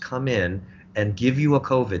suits come in and give you a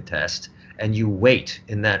COVID test, and you wait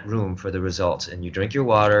in that room for the results, and you drink your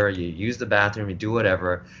water, you use the bathroom, you do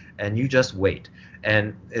whatever, and you just wait.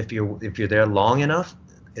 And if you're there long enough,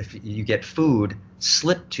 if you get food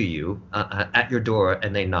slipped to you at your door,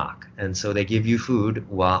 and they knock, and so they give you food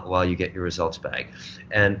while you get your results back.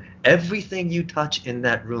 And everything you touch in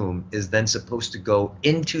that room is then supposed to go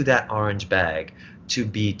into that orange bag to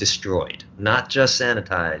be destroyed, not just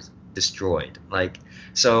sanitized, destroyed.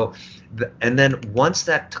 And then once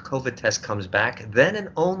that COVID test comes back, then and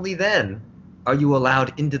only then are you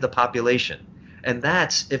allowed into the population. And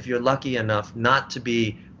that's if you're lucky enough not to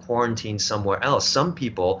be quarantined somewhere else. Some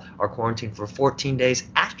people are quarantined for 14 days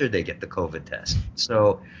after they get the COVID test.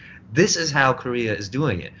 So this is how Korea is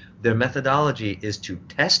doing it. Their methodology is to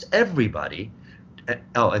test everybody.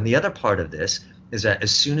 Oh, and the other part of this is that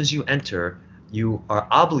as soon as you enter, you are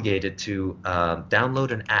obligated to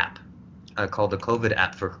download an app called the COVID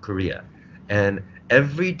app for Korea. And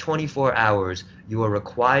every 24 hours, you are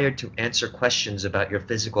required to answer questions about your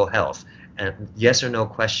physical health, and yes or no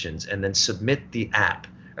questions, and then submit the app,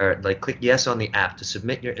 or click yes on the app to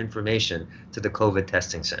submit your information to the COVID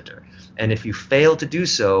testing center. And if you fail to do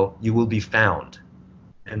so, you will be found.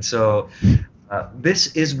 And so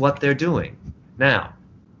this is what they're doing. Now,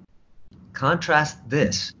 contrast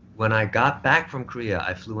this. When I got back from Korea,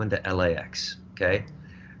 I flew into LAX, okay?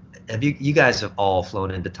 You guys have all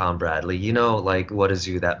flown into Tom Bradley. You know, what a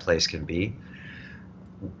zoo that place can be.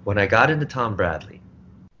 When I got into Tom Bradley,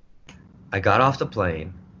 I got off the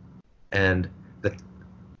plane, and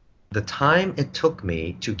the time it took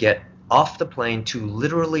me to get off the plane to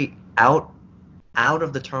literally out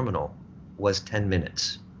of the terminal was 10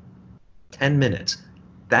 minutes. 10 minutes.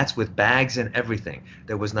 That's with bags and everything.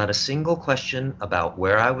 There was not a single question about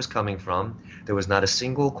where I was coming from. There was not a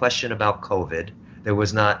single question about COVID. There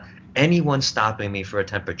was not anyone stopping me for a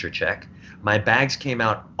temperature check. My bags came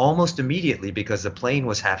out almost immediately because the plane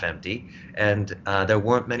was half empty, and there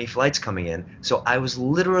weren't many flights coming in. So I was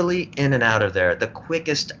literally in and out of there, the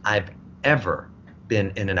quickest I've ever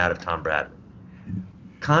been in and out of Tom Bradley.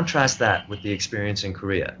 Contrast that with the experience in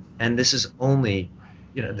Korea. And this is only,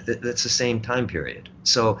 it's the same time period.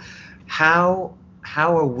 So how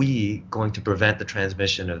are we going to prevent the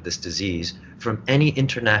transmission of this disease from any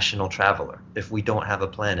international traveler if we don't have a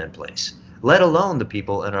plan in place, let alone the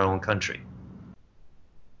people in our own country?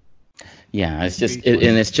 Yeah, it's just, and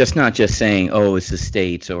it's just not just saying, oh, it's the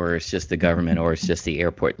states, or it's just the government, or it's just the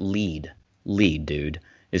airport. Lead, dude.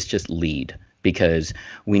 It's just lead, because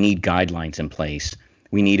we need guidelines in place.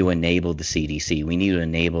 We need to enable the CDC. We need to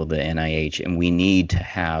enable the NIH, and we need to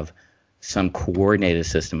have some coordinated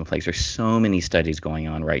system in place. There's so many studies going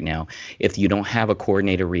on right now. If you don't have a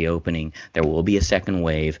coordinated reopening, there will be a second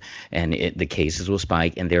wave, and the cases will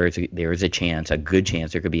spike, and there is a chance, a good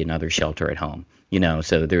chance, there could be another shelter at home.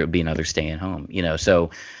 So there would be another stay at home. It's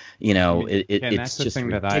that's the just thing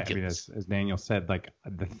ridiculous. that as Daniel said,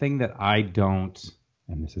 the thing that I don't,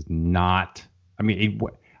 and this is not,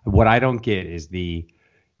 what I don't get is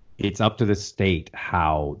it's up to the state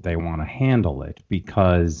how they want to handle it,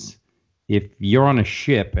 because if you're on a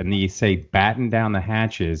ship and you say batten down the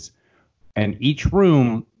hatches, and each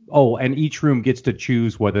room gets to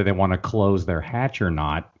choose whether they want to close their hatch or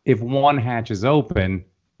not. If one hatch is open,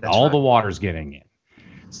 the water's getting in.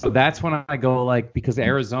 So that's when I go because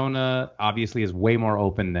Arizona obviously is way more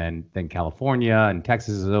open than California, and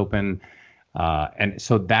Texas is open. And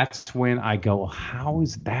so that's when I go, how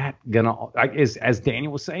is that gonna? As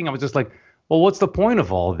Daniel was saying, I was just like, well, what's the point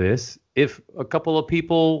of all this if a couple of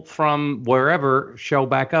people from wherever show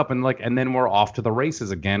back up and then we're off to the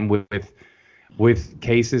races again with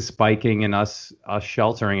cases spiking and us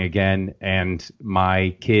sheltering again, and my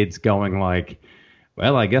kids going like,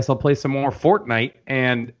 well, I guess I'll play some more Fortnite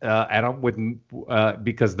and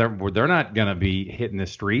because they're not gonna be hitting the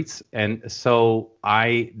streets, and so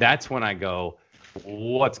that's when I go,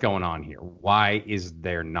 what's going on here? Why is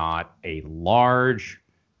there not a large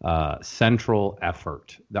central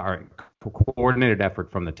effort, coordinated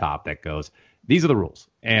effort from the top that goes, these are the rules?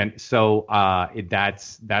 And so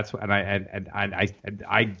that's and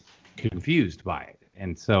I confused by it,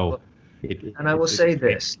 and so. And I will say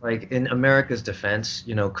this, like in America's defense,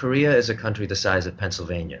 Korea is a country the size of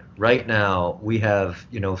Pennsylvania. Right now, we have,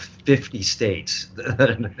 50 states,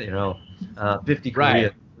 50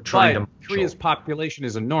 Korea. Right. Korea's population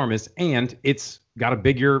is enormous, and it's got it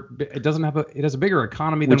has a bigger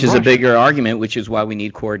economy than Russia. Which is a bigger argument, which is why we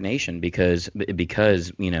need coordination, because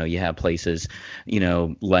you have places,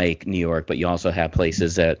 like New York, but you also have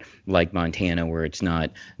places like Montana where it's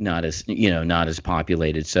not as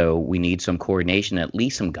populated. So we need some coordination, at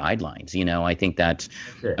least some guidelines. I think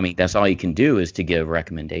that's all you can do is to give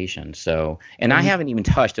recommendations. So, and I haven't even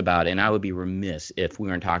touched about it, and I would be remiss if we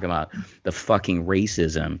weren't talking about the fucking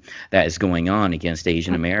racism that is going on against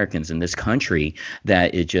Asian Americans in this country,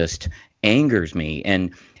 that it just angers me.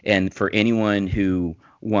 And for anyone who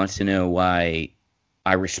wants to know why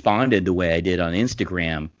I responded the way I did on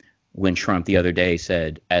Instagram when Trump the other day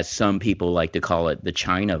said, as some people like to call it, the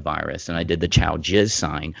China virus, and I did the Chow Jizz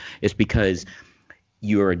sign, it's because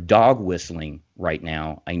you're dog whistling right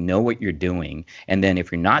now. I know what you're doing. And then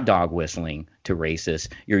if you're not dog whistling to racists,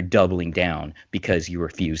 you're doubling down because you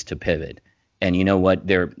refuse to pivot. And you know what?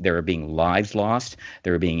 There are being lives lost.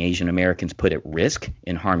 There are being Asian Americans put at risk,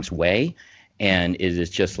 in harm's way. And it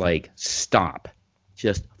is just like, stop.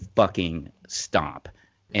 Just fucking stop.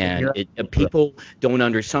 And some people don't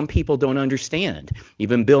understand.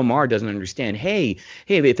 Even Bill Maher doesn't understand. Hey,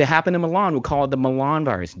 if it happened in Milan, we'll call it the Milan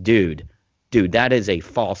virus. Dude, that is a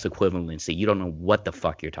false equivalency. You don't know what the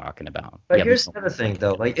fuck you're talking about. But here's the other thing,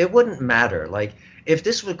 though. Like, it wouldn't matter. Like, if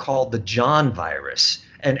this were called the John virus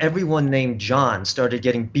and everyone named John started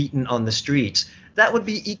getting beaten on the streets, that would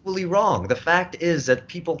be equally wrong. The fact is that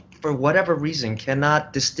people, for whatever reason,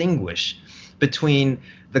 cannot distinguish between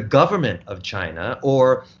the government of China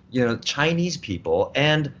or, Chinese people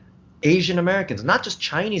and Asian Americans, not just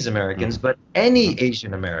Chinese Americans, but any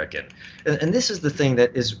Asian American. And this is the thing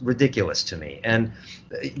that is ridiculous to me. And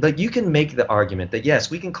like, you can make the argument that, yes,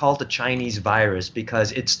 we can call it the Chinese virus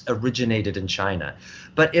because it's originated in China.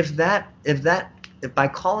 But if by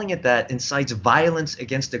calling it that incites violence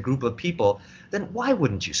against a group of people, then why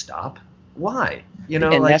wouldn't you stop? Why?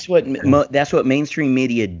 And that's what mainstream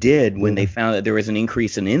media did when they found that there was an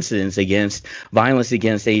increase in incidents against violence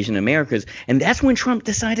against Asian Americans, and that's when Trump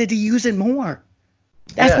decided to use it more.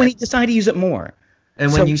 That's when he decided to use it more.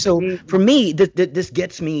 And so for me, this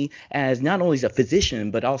gets me as not only as a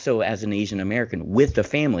physician but also as an Asian American with a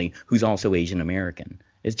family who's also Asian American.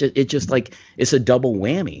 It's just like it's a double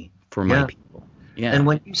whammy for my people. Yeah. And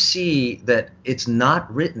when you see that it's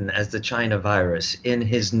not written as the China virus in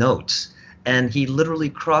his notes, and he literally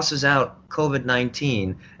crosses out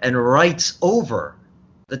COVID-19 and writes over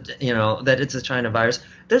that it's a China virus,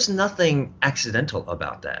 there's nothing accidental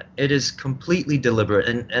about that. It is completely deliberate,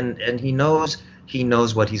 and he knows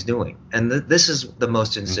what he's doing. And this is the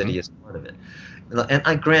most insidious part of it. And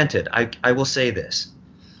I will say this.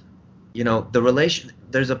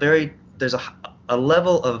 There's a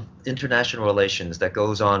level of international relations that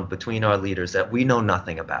goes on between our leaders that we know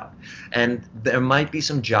nothing about, and there might be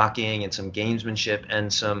some jockeying and some gamesmanship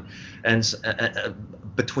and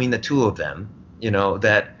between the two of them,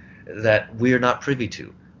 that we're not privy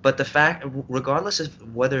to. But the fact, regardless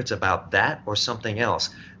of whether it's about that or something else,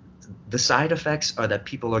 the side effects are that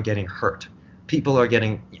people are getting hurt, people are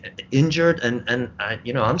getting injured, and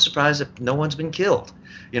I'm surprised that no one's been killed,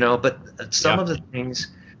 but some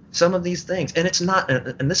of these things, and it's not,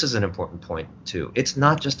 and this is an important point too, it's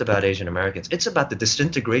not just about Asian Americans, it's about the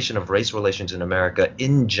disintegration of race relations in America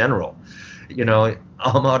in general.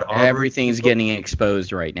 Everything's getting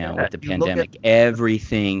exposed right now with the pandemic.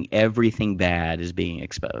 Everything bad is being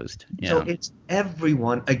exposed. So it's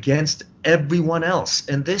everyone against everyone else,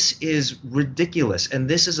 and this is ridiculous, and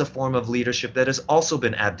this is a form of leadership that has also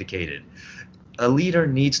been abdicated. A leader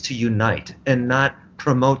needs to unite and not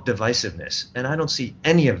promote divisiveness, and I don't see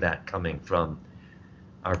any of that coming from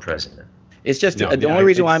our president. It's just No, the yeah, only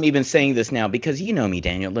reason why it's- I'm even saying this now, because you know me,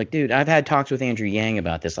 Daniel. Like, dude, I've had talks with Andrew Yang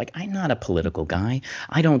about this. Like, I'm not a political guy.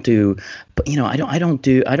 I don't do, but I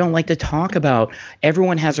don't like to talk about.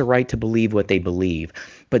 Everyone has a right to believe what they believe,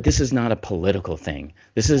 but this is not a political thing.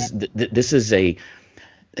 This is a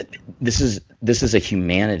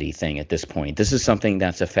humanity thing at this point. This is something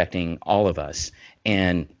that's affecting all of us,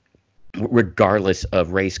 and regardless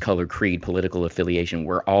of race, color, creed, political affiliation,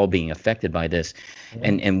 we're all being affected by this,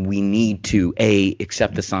 and we need to A,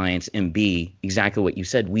 accept the science, and B, exactly what you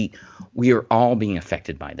said, we are all being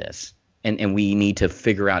affected by this, and we need to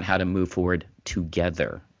figure out how to move forward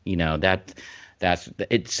together. That's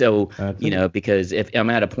it. So because if I'm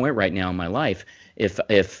at a point right now in my life,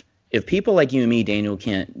 if people like you and me, Daniel,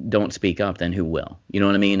 don't speak up, then who will? You know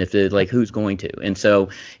what I mean? If like, who's going to? And so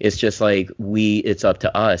it's just like it's up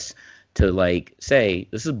to us to like say,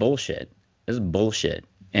 this is bullshit. This is bullshit.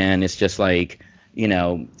 And it's just like,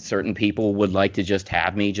 certain people would like to just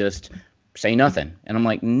have me just say nothing. And I'm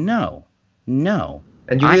like, no.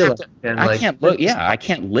 And you realize, I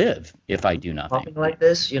can't live if I do nothing. Talking like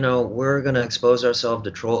this, we're gonna expose ourselves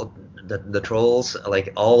to the trolls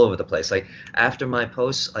like all over the place. Like after my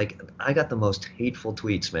posts, like I got the most hateful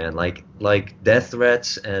tweets, man. Like death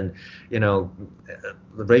threats and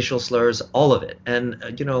racial slurs, all of it. And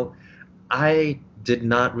I did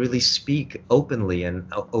not really speak openly and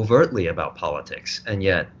overtly about politics, and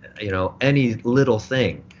yet any little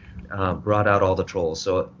thing brought out all the trolls.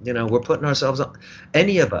 So we're putting ourselves on.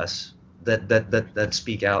 Any of us that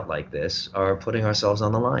speak out like this are putting ourselves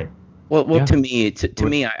on the line. Well, yeah. To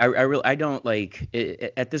me, I really, I don't like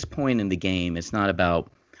at this point in the game. It's not about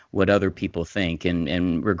what other people think,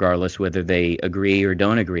 and regardless whether they agree or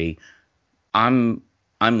don't agree, I'm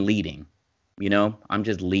leading. I'm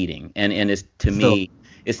just leading, and it's me.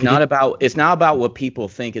 It's not about what people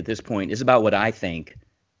think at this point. It's about what I think,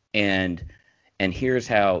 and here's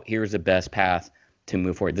the best path to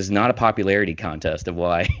move forward. This is not a popularity contest of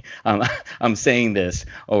why I'm saying this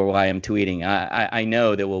or why I'm tweeting. I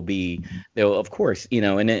know there will of course,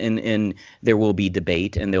 and there will be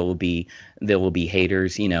debate and there will be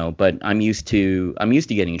haters, but I'm used to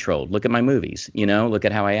getting trolled. Look at my movies, look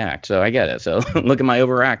at how I act. So I get it. So look at my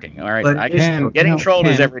overacting. All right. Getting trolled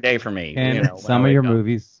is every day for me. Some of your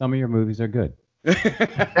movies are good.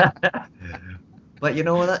 But you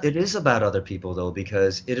know what? It is about other people though,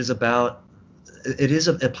 because it is a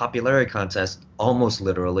popularity contest almost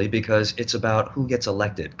literally, because it's about who gets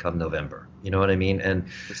elected come November. You know what I mean? And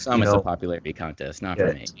for some, it's a popularity contest, not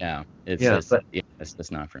for me. Yeah,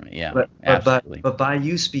 it's not for me. Yeah, absolutely. But by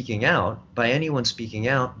you speaking out, by anyone speaking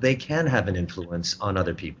out, they can have an influence on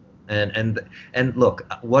other people. And look,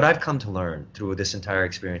 what I've come to learn through this entire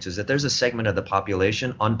experience is that there's a segment of the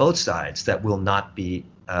population on both sides that will not be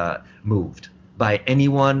moved by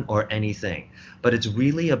anyone or anything. But it's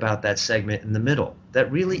really about that segment in the middle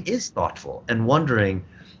that really is thoughtful and wondering,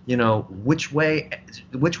 which way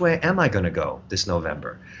am I going to go this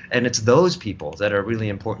November? And it's those people that are really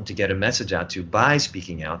important to get a message out to by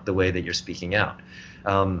speaking out the way that you're speaking out.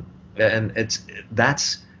 And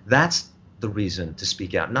that's the reason to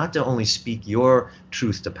speak out, not to only speak your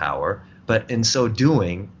truth to power, but in so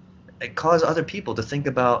doing, cause other people to think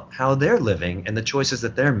about how they're living and the choices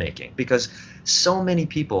that they're making, because so many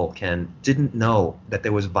people didn't know that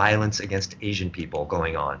there was violence against Asian people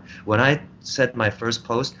going on. When I said my first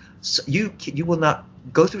post, you will not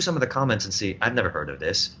go through some of the comments and see, I've never heard of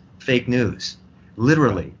this, fake news,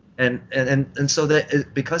 literally. And so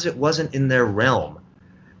that because it wasn't in their realm,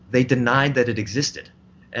 they denied that it existed.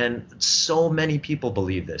 And so many people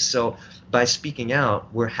believe this. So by speaking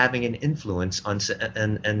out, we're having an influence on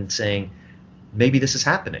and saying, maybe this is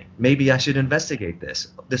happening. Maybe I should investigate this.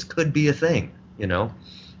 This could be a thing, right.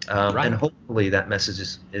 And hopefully that message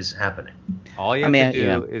is happening. All you have to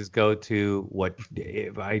do is go to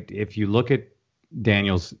if you look at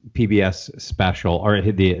Daniel's PBS special or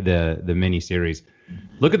the mini series,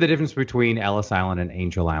 look at the difference between Ellis Island and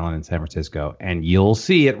Angel Island in San Francisco, and you'll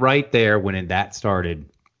see it right there when that started.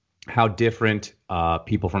 How different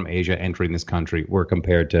people from Asia entering this country were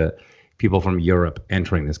compared to people from Europe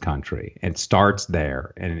entering this country. It starts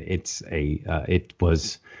there, and it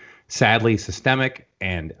was sadly systemic,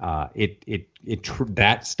 and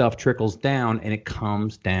that stuff trickles down, and it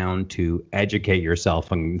comes down to educate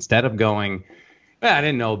yourself. And instead of going, I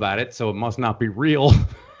didn't know about it, so it must not be real.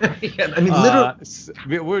 Yeah, I mean,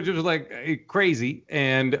 literally, we're just like crazy,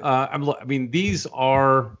 and these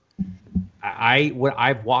are what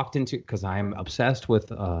I've walked into, because I'm obsessed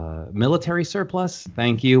with military surplus.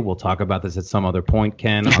 Thank you. We'll talk about this at some other point,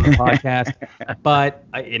 Ken, on the podcast. But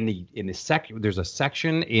there's a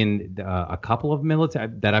section in a couple of military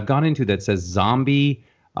that I've gone into that says zombie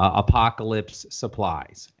apocalypse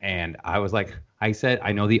supplies, and I said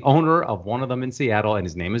I know the owner of one of them in Seattle, and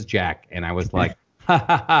his name is Jack, and I was like, ha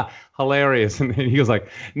ha ha, hilarious, and he was like,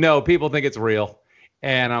 no, people think it's real.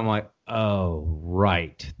 And I'm like, oh,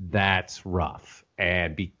 right, that's rough.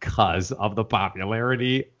 And because of the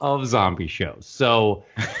popularity of zombie shows. So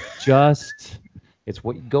it's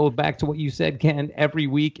what go back to what you said, Ken, every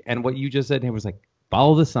week. And what you just said, it was like,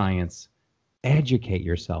 follow the science, educate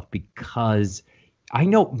yourself, because I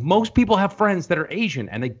know most people have friends that are Asian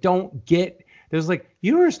and they don't get, there's like,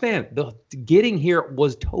 you understand, the getting here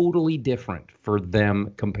was totally different for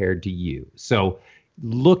them compared to you. So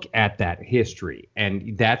look at that history,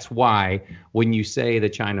 and that's why when you say the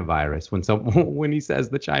China virus, when he says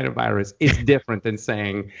the China virus, it's different than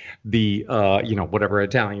saying the whatever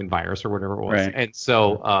Italian virus or whatever it was. Right. And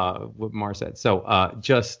so what Mar said. So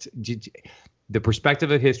just the perspective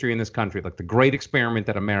of history in this country, like the great experiment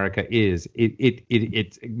that America is,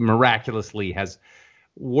 it miraculously has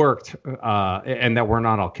worked, and that we're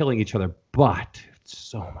not all killing each other, but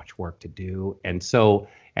so much work to do, and so.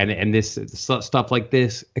 And this stuff like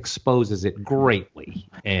this exposes it greatly.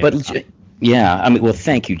 And, I mean, well,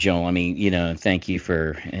 thank you, Joel. I mean, thank you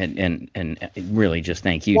for and really just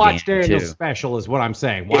thank you. Watch Dan, Daniel's too. special is what I'm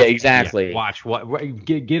saying. Yeah, exactly. Yeah, watch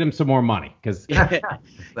get him some more money, because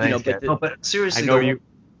but seriously,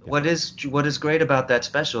 what is great about that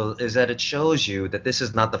special is that it shows you that this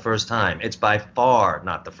is not the first time. It's by far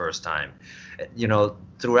not the first time.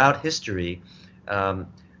 Throughout history.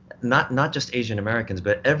 Not just Asian Americans,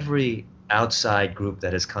 but every outside group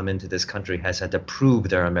that has come into this country has had to prove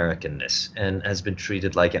their Americanness and has been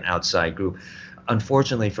treated like an outside group.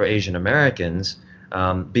 Unfortunately for Asian Americans,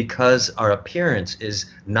 because our appearance is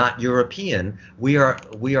not European, we are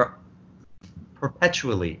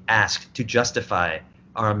perpetually asked to justify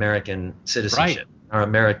our American citizenship, our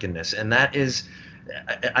Americanness, and that is,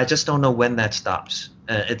 I just don't know when that stops.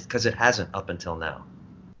 It's because it hasn't up until now.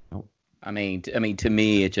 I mean, to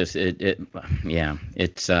me, it just, it's,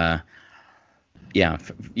 for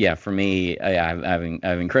me, I have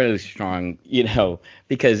incredibly strong,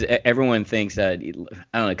 because everyone thinks that,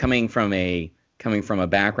 I don't know, coming from a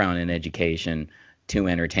background in education to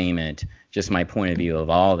entertainment, just my point of view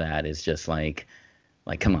of all that is just like,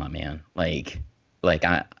 come on, man, I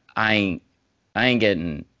ain't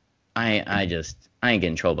getting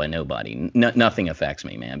trolled by nobody. Nothing affects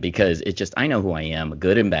me, man, because it's just, I know who I am,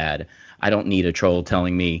 good and bad. I don't need a troll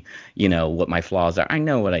telling me, what my flaws are. I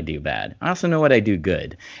know what I do bad. I also know what I do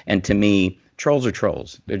good. And to me, trolls are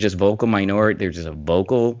trolls. They're just vocal minority. They're just a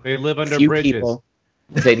vocal. They live under few bridges. People.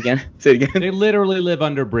 Say it again. Say it again. They literally live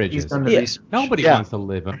under bridges. Nobody wants to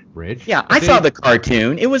live on a bridge. Yeah, I saw the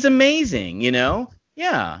cartoon. It was amazing,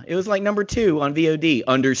 Yeah, it was like number 2 on VOD,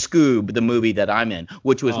 under Scoob, the movie that I'm in,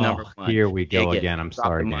 which was number 1. Here we go again. I'm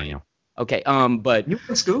sorry, Daniel. Okay, but you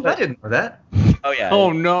in Scoob? I didn't know that. Oh yeah.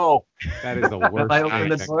 Oh no, that is the worst. I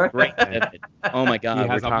opened the door. Great. Oh my God. He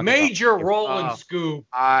has a major role in Scoob.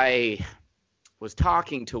 I was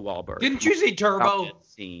talking to Wahlberg. Didn't you see Turbo?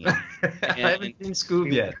 I haven't seen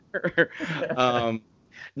Scoob yet.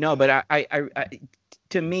 No, but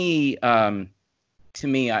to me, I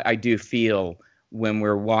do feel when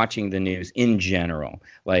we're watching the news in general,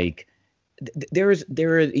 like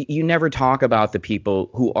you never talk about the people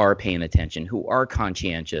who are paying attention, who are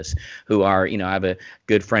conscientious, who are, I have a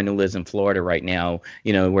good friend who lives in Florida right now,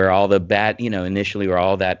 where all the bad, initially where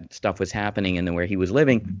all that stuff was happening and then where he was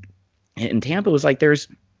living. And Tampa was like, there's,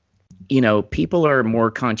 people are more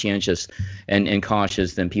conscientious and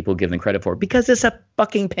cautious than people give them credit for, because it's a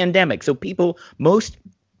fucking pandemic. So most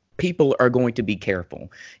people are going to be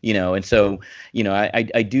careful, and so,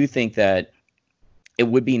 I do think that it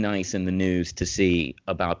would be nice in the news to see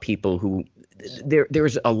about people who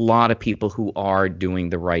there's a lot of people who are doing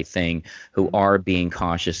the right thing, who are being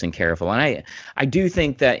cautious and careful. And I do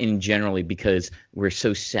think that in generally, because we're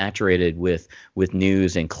so saturated with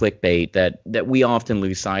news and clickbait that we often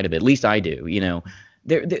lose sight of it. At least I do,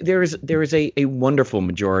 there is a wonderful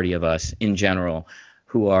majority of us in general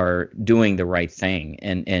who are doing the right thing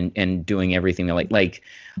and doing everything like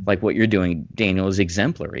what you're doing, Daniel, is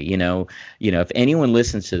exemplary. If anyone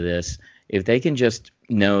listens to this, if they can just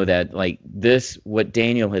know that what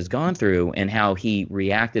Daniel has gone through and how he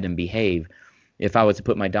reacted and behaved, if I was to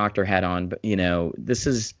put my doctor hat on, this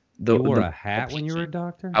is You wore a hat when you were a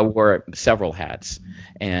doctor? I wore several hats,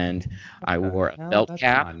 and I wore a felt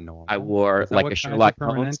cap. I wore like a Sherlock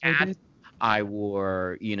Holmes hat. I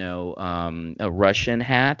wore, a Russian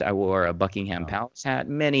hat. I wore a Buckingham Palace hat.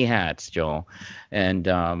 Many hats, Joel. And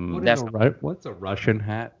what's a Russian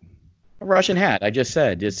hat? a Russian hat. I just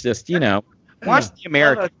said it's just, watch the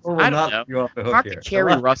Americans. I don't know. Talk to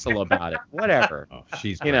Carrie Russell about it. Whatever. Oh,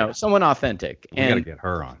 she's great. Someone authentic. We got to get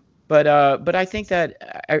her on. But I think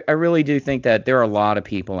that I really do think that there are a lot of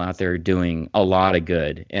people out there doing a lot of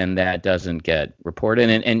good, and that doesn't get reported.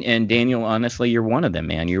 And Daniel, honestly, you're one of them,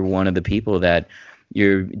 man. You're one of the people that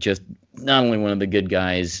you're just not only one of the good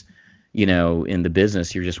guys, in the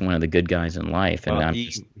business. You're just one of the good guys in life. And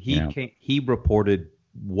he reported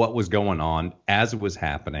what was going on as it was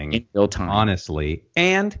happening in real time, honestly,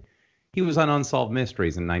 and he was on Unsolved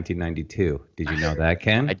Mysteries in 1992. Did you know that,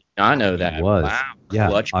 Ken? I did not know that. He was. Wow. Yeah.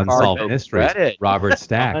 Clutch Unsolved Mysteries. Credit. Robert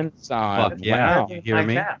Stack. Unsolved. Fuck yeah. Wow. You hear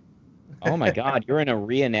me? Oh my God, you're in a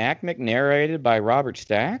reenactment narrated by Robert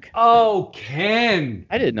Stack? Oh, Ken.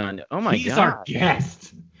 I did not know. Oh my God. He's our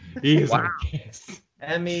guest. He's our guest.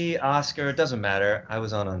 Emmy, Oscar, it doesn't matter. I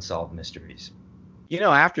was on Unsolved Mysteries.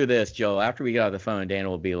 After this, Joe, after we get off the phone,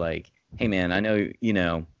 Daniel will be like, hey man, I know,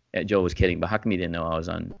 Joe was kidding, but how come you didn't know I was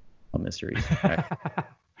on Mysteries? Right.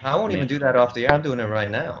 I won't even do that off the air. I'm doing it right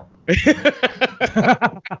now.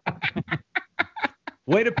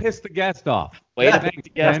 Way to piss the guest off. Way to piss the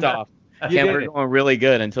guest off. Yeah, we're going really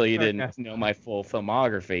good until you didn't know my full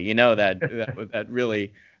filmography. That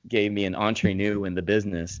really gave me an ingenue in the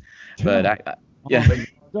business. But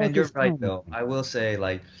And you're right though. I will say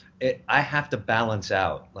I have to balance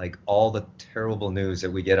out all the terrible news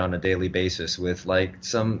that we get on a daily basis with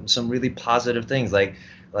some really positive things like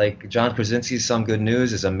John Krasinski's Some Good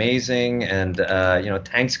News is amazing, and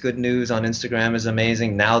Tank's Good News on Instagram is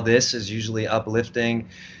amazing. Now this is usually uplifting.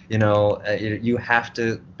 You have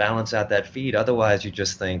to balance out that feed, otherwise you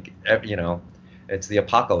just think it's the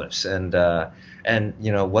apocalypse, and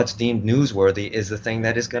what's deemed newsworthy is the thing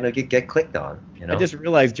that is going to get clicked on. I just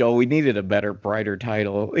realized, Joel, we needed a better, brighter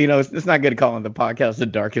title. It's not good calling the podcast The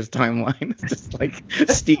Darkest Timeline. It's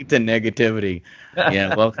just steeped in negativity.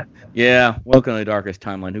 Welcome to The Darkest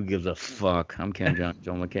Timeline. Who gives a fuck? I'm Ken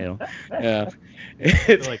Joe McHale. Yeah.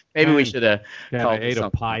 Maybe we should have called I ate a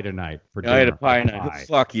pie tonight for dinner. I ate a pie tonight.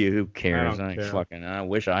 Fuck you. Who cares? I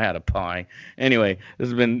wish I had a pie. Anyway, this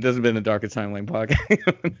has been The Darkest Timeline podcast.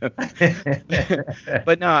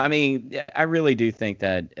 But no, I really do think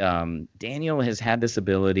that Daniel has had this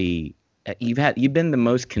ability. You've been the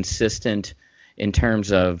most consistent in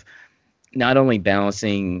terms of not only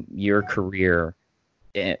balancing your career,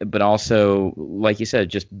 but also, like you said,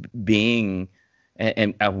 just being.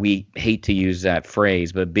 And we hate to use that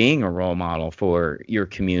phrase, but being a role model for your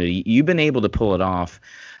community, you've been able to pull it off,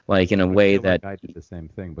 in a way that I did the same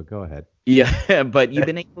thing. But go ahead. Yeah, but you've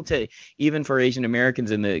been able to, even for Asian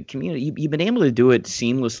Americans in the community, you've been able to do it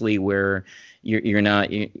seamlessly, where you're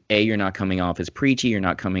not coming off as preachy, you're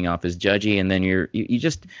not coming off as judgy, and then you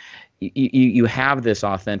have this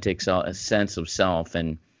authentic sense of self,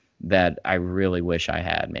 and that I really wish I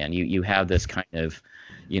had, man. You have this kind of.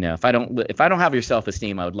 If I don't have your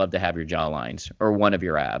self-esteem, I would love to have your jawlines, or one of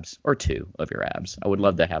your abs, or two of your abs. I would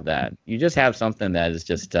love to have that. You just have something that is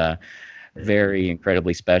just very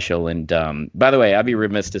incredibly special. And by the way, I'd be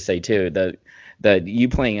remiss to say too that you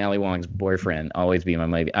playing Ali Wong's boyfriend always be my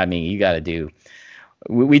movie. You got to do.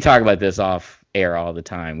 We talk about this off air all the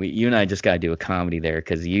time. You and I just got to do a comedy there,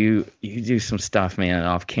 because you do some stuff, man,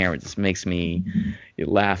 off camera. It just makes me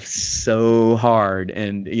laugh so hard,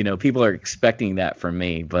 and people are expecting that from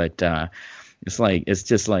me, but it's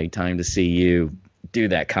just time to see you do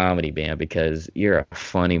that comedy, man, because you're a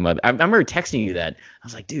funny mother. I remember texting you that. I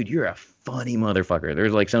was like, dude, you're a funny motherfucker.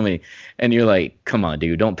 There's so many, and you're like, come on,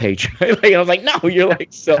 dude, don't patronize. I was like, no, you're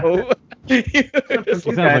so. You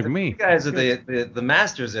guys are the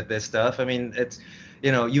masters at this stuff. It's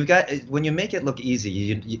when you make it look easy,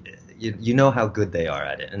 you know how good they are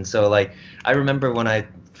at it. And so I remember when I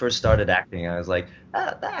first started acting, I was like,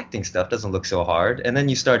 the acting stuff doesn't look so hard, and then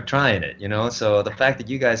you start trying it, so the fact that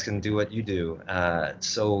you guys can do what you do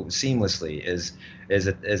so seamlessly is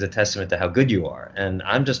a testament to how good you are. And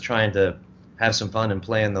I'm just trying to have some fun and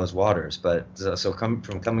play in those waters, but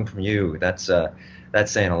coming from you, that's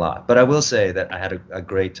saying a lot. But I will say that I had a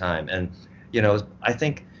great time, and I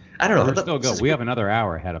think I don't know. We're still good. We have another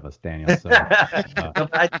hour ahead of us, Daniel. So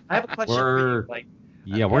I have a question.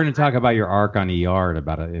 We're going to talk about your arc on ER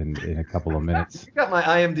in a couple of minutes. You got my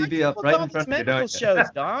IMDb up right in front of you. Medical shows,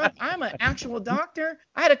 dog. I'm an actual doctor.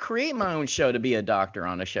 I had to create my own show to be a doctor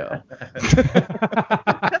on a show. That's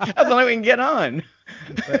the only way we can get on.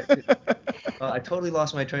 I totally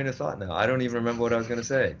lost my train of thought now. I don't even remember what I was going to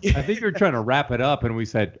say. I think you're trying to wrap it up, and we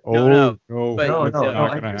said, No, no, no, but- No, that's no, not no.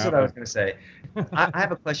 going to Here's what I was happen. going to say. I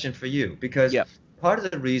have a question for you because Yeah. part of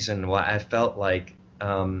the reason why I felt like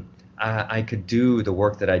I could do the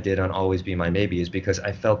work that I did on Always Be My Maybe is because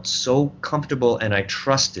I felt so comfortable and I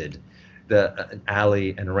trusted the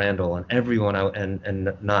Ali and Randall and everyone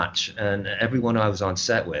and Notch and everyone I was on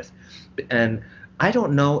set with, and I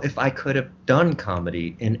don't know if I could have done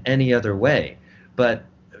comedy in any other way, but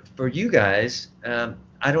for you guys,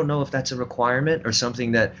 I don't know if that's a requirement or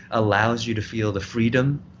something that allows you to feel the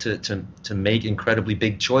freedom to make incredibly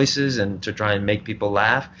big choices and to try and make people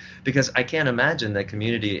laugh. Because I can't imagine that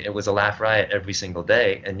Community, it was a laugh riot every single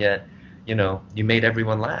day, and yet, you made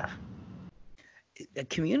everyone laugh.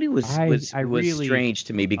 Community was I really- strange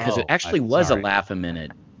to me because it Oh, actually I'm was sorry. a laugh a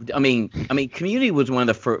minute. I mean, Community was one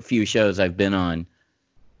of the few shows I've been on.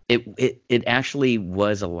 It actually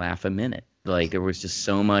was a laugh a minute. Like there was just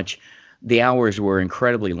so much. The hours were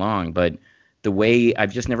incredibly long, but the way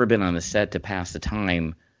I've just never been on the set to pass the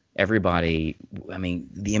time. Everybody, I mean,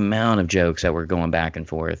 the amount of jokes that were going back and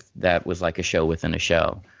forth, that was like a show within a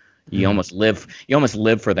show. You almost live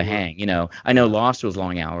for the hang, I know Lost was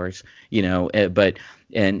long hours, but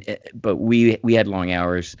we had long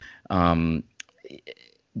hours,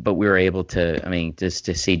 but we were able to, I mean, just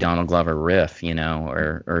to see Donald Glover riff,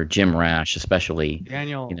 or Jim Rash especially.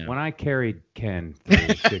 Daniel, you know. when I carried Ken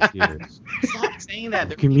through 6 years, Stop saying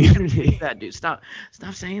that. Community. That dude. Stop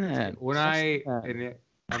saying that. when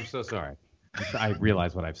I'm so sorry. I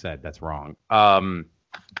realize what I've said. That's wrong.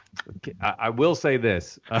 I will say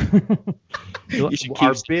this. You should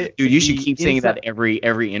Our keep, bit- dude. You should the keep saying inside- that every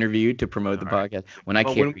interview to promote the All right. podcast. When I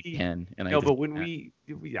But carry when we- Ken, and I No, just, but when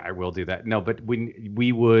I will do that. No, but when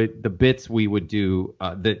we would, the bits we would do,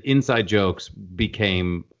 the inside jokes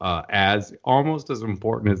became almost as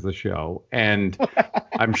important as the show. And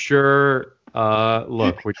I'm sure,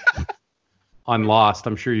 look, on Lost,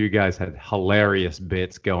 I'm sure you guys had hilarious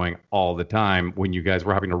bits going all the time when you guys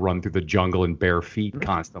were having to run through the jungle in bare feet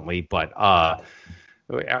constantly. But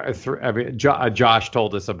Josh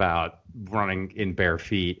told us about running in bare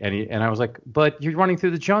feet, and I was like, "But you're running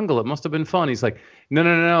through the jungle. It must have been fun." He's like,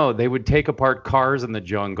 "No. They would take apart cars in the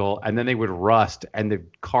jungle, and then they would rust, and the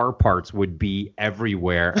car parts would be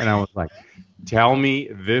everywhere." And I was like, "Tell me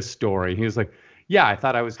this story." He was like, "Yeah, I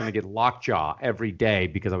thought I was going to get lockjaw every day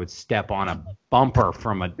because I would step on a bumper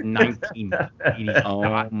from a 1980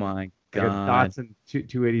 oh my like a god. Datsun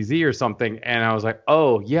 280Z or something." And I was like,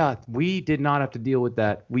 "Oh yeah, we did not have to deal with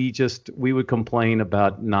that. We would complain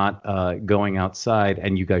about not going outside,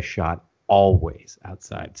 and you guys shot always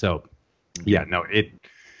outside." So yeah, no, it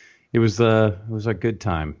was a good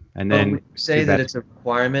time. And then would you say that it's a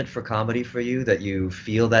requirement for comedy for you that you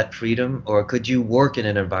feel that freedom, or could you work in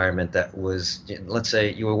an environment that was, let's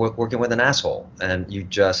say, you were working with an asshole and you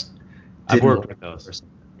just I've didn't worked want with those. person?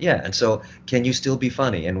 Yeah, and so can you still be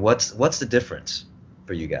funny? And what's the difference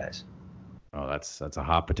for you guys? Oh, that's a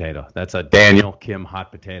hot potato. That's a Daniel Kim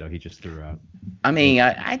hot potato he just threw out. I mean,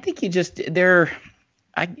 I think you just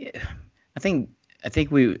I think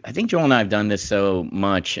Joel and I have done this so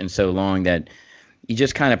much and so long that you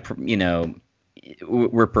just kind of,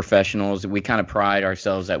 we're professionals. We kind of pride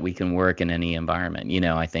ourselves that we can work in any environment,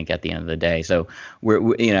 I think at the end of the day. So we're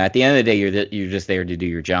at the end of the day, you're just there to do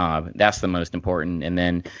your job. That's the most important. And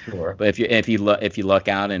then, Sure. but if you luck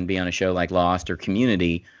out and be on a show like Lost or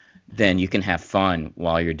Community, then you can have fun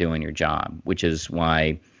while you're doing your job, which is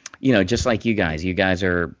why, just like you guys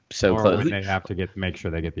are so Or close. when they have to make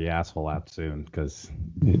sure they get the asshole out soon because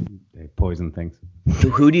they poison things.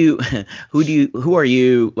 Who are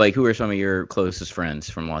you, like, who are some of your closest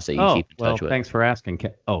friends from Lost that you keep in touch with? Thanks for asking.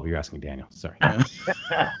 You're asking Daniel. Sorry.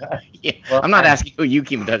 Yeah, Well, I'm not asking who you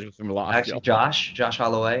keep in touch with from Lost. Actually, Josh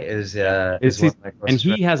Holloway is one of my closest And he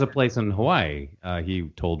friends. has a place in Hawaii. He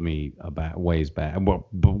told me about way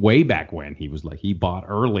back when he was like, he bought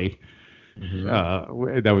early.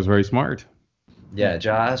 That was very smart. Yeah,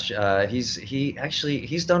 Josh.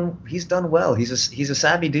 He's done well. He's a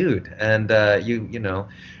savvy dude, and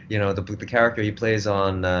the character he plays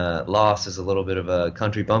on Lost is a little bit of a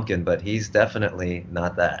country bumpkin, but he's definitely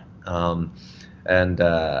not that. And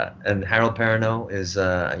Harold Perrineau is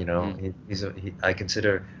I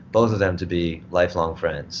consider both of them to be lifelong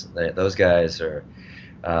friends. Those guys are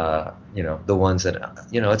the ones that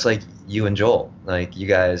it's like you and Joel, like you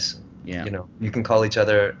guys. Yeah. You can call each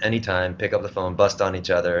other anytime, pick up the phone, bust on each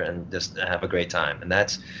other, and just have a great time. And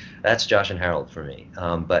that's, that's Josh and Harold for me.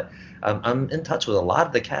 But I'm in touch with a lot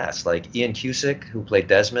of the cast, like Ian Cusick, who played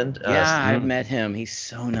Desmond. Yeah, I've met him. He's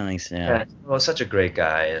so nice now. Yeah, well, such a great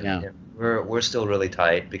guy, and, Yeah. and we're still really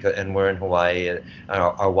tight and we're in Hawaii, and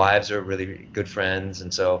our wives are really good friends,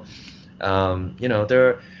 and so I'm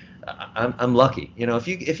lucky.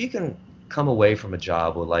 If you can come away from a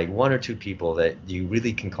job with like one or two people that you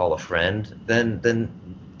really can call a friend, then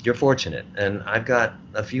you're fortunate. And I've got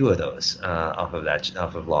a few of those off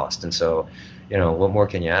of Lost, and so what more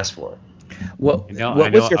can you ask for? Well, I know.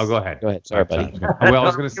 what was your? I'll go ahead. Go ahead. Sorry, buddy. Well, I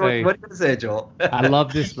was going to say. What did you say, Joel? I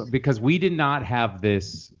love this because we did not have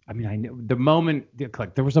this. I mean, I know the moment.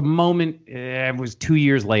 Like, there was a moment. It was 2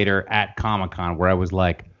 years later at Comic-Con where I was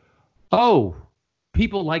like, "Oh,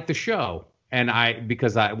 people like the show," and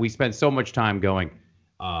we spent so much time going.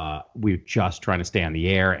 We were just trying to stay on the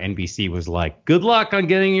air. NBC was like, "Good luck on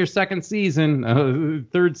getting your second season,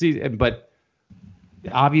 third season," but.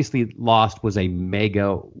 Obviously, Lost was a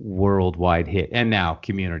mega worldwide hit, and now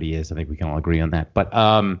Community is. I think we can all agree on that. But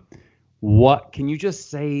what can you just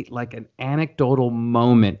say, like an anecdotal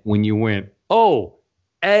moment when you went, "Oh,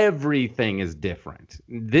 everything is different.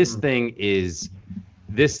 This thing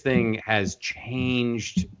has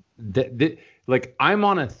changed." Like I'm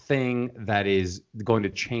on a thing that is going to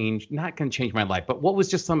change, not going to change my life, but what was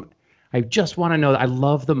just I just want to know. I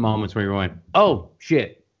love the moments where you're going, "Oh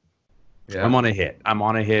shit." Yeah. I'm on a hit.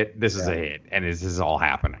 This is a hit. And this is all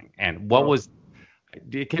happening. And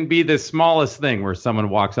it can be the smallest thing where someone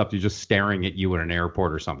walks up to you just staring at you in an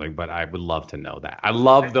airport or something. But I would love to know that. I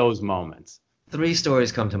love those moments. 3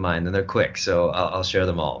 stories come to mind, and they're quick, so I'll share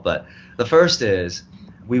them all. But the first is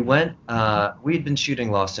we'd been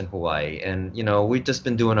shooting Lost in Hawaii, and, we'd just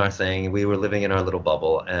been doing our thing. We were living in our little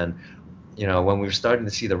bubble. And when we were starting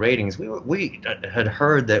to see the ratings, we had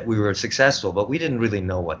heard that we were successful, but we didn't really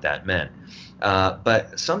know what that meant.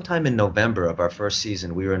 But sometime in November of our first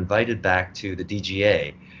season, we were invited back to the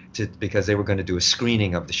DGA because they were going to do a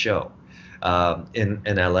screening of the show in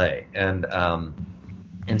LA. And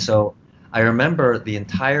so I remember the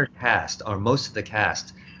entire cast, or most of the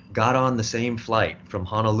cast, got on the same flight from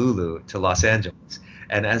Honolulu to Los Angeles.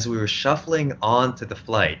 And as we were shuffling onto the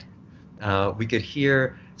flight, we could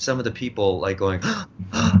hear some of the people like going,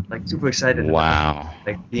 like super excited. Wow.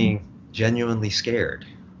 Like being genuinely scared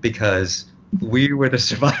because we were the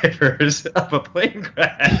survivors of a plane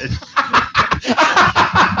crash.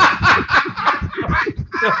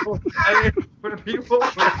 So, for the people.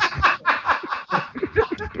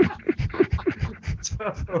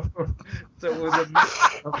 So it was a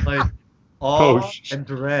mix of like awe and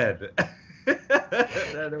dread.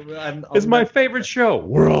 It's my favorite show.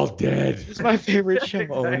 We're all dead. It's my favorite show.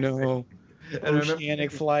 Exactly. Oh no.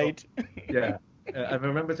 Oceanic flight. Yeah. I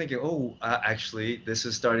remember thinking, actually, this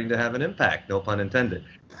is starting to have an impact. No pun intended.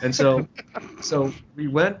 And so we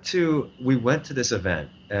went to this event,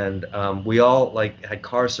 and we all had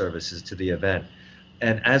car services to the event.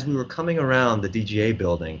 And as we were coming around the DGA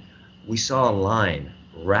building, we saw a line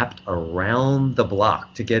wrapped around the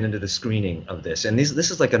block to get into the screening of this. And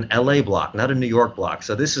this is like an LA block, not a New York block.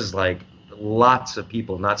 So this is like lots of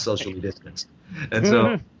people, not socially distanced. And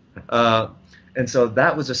so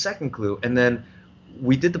that was a second clue. And then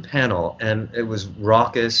we did the panel, and it was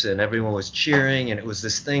raucous, and everyone was cheering, and it was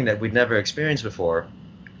this thing that we'd never experienced before.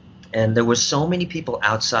 And there were so many people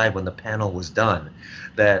outside when the panel was done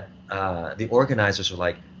that the organizers were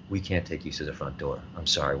like, "We can't take you to the front door. I'm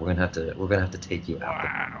sorry. We're gonna have to take you out."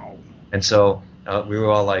 Wow. And so we were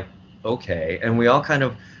all like, "Okay," and we all kind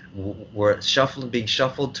of were being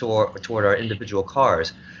shuffled toward our individual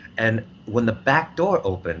cars. And when the back door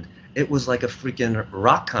opened, it was like a freaking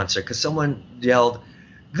rock concert because someone yelled,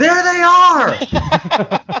 "There they are!"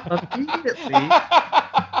 Immediately,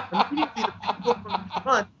 the people from the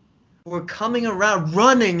front were coming around,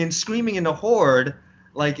 running and screaming in a horde,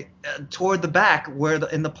 toward the back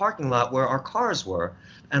in the parking lot where our cars were.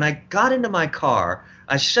 And I got into my car,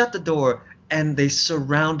 I shut the door, and they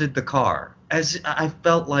surrounded the car. As I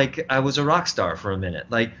felt like I was a rock star for a minute.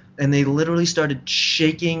 And they literally started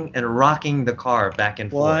shaking and rocking the car back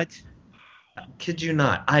and forth. What? Kid you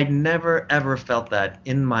not. I never ever felt that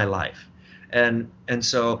in my life. And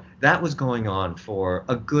so that was going on for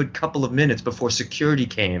a good couple of minutes before security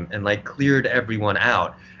came and cleared everyone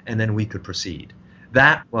out, and then we could proceed.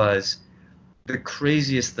 That was the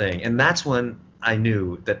craziest thing, and that's when I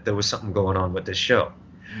knew that there was something going on with this show.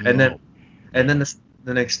 And then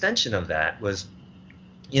the extension of that was,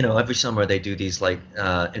 every summer they do these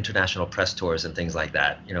international press tours and things like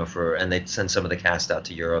that, and they send some of the cast out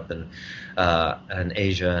to Europe and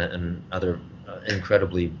Asia and other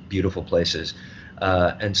incredibly beautiful places.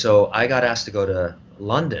 And so I got asked to go to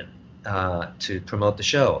London to promote the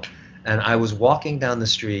show, and I was walking down the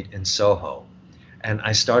street in Soho, and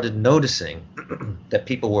I started noticing that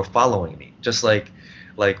people were following me, just like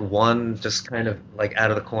one just kind of like out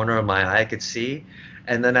of the corner of my eye I could see,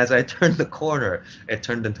 and then as I turned the corner, it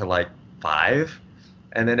turned into like 5,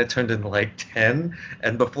 and then it turned into like 10,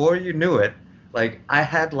 and before you knew it, like I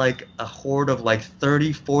had like a horde of like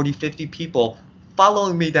 30, 40, 50 people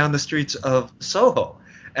following me down the streets of Soho.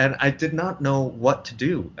 And I did not know what to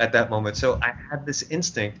do at that moment. So I had this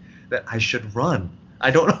instinct that I should run. I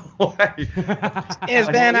don't know why. It's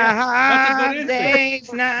been a hard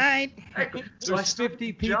day's night. So I There's started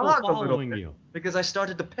 50 to people jog a little following bit you. because I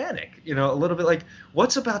started to panic, a little bit like,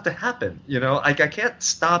 what's about to happen? Like I can't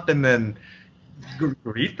stop and then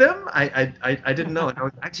greet them. I didn't know. And I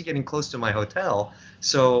was actually getting close to my hotel.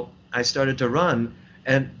 So I started to run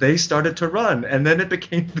and they started to run. And then it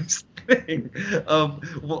became this thing of,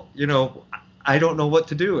 well, I don't know what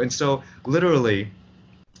to do. And so literally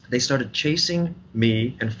they started chasing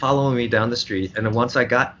me and following me down the street. And then once I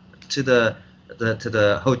got to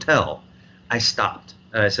the hotel, I stopped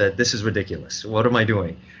and I said, "This is ridiculous. What am I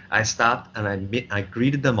doing?" I stopped and I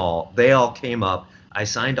greeted them all. They all came up. I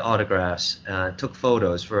signed autographs, took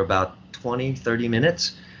photos for about 20, 30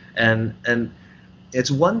 minutes. And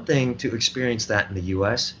it's one thing to experience that in the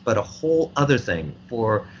U.S., but a whole other thing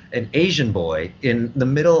for an Asian boy in the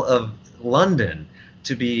middle of London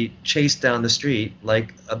to be chased down the street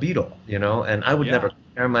like a beetle, and I would never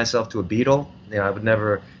compare myself to a beetle. I would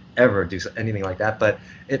never, ever do anything like that, but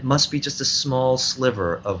it must be just a small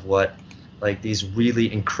sliver of what like these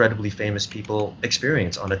really incredibly famous people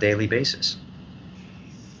experience on a daily basis.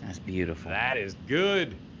 That's beautiful. That is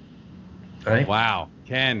good. Right? Wow.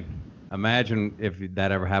 Ken, imagine if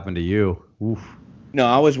that ever happened to you. Oof. No,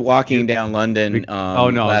 I was walking down London I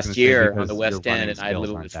was last gonna say year because on the your West running End, and I skills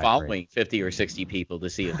literally aren't was that following 50 or 60 people to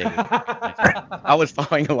see if they. I was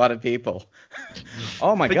following a lot of people.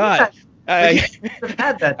 Oh my But God! you've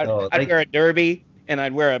had that though. I'd Like, wear a derby and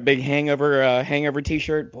I'd wear a big hangover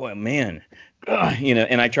T-shirt. Boy, man,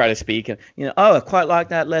 and I try to speak, and oh, I quite like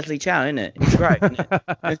that Leslie Chow, isn't it? It's great.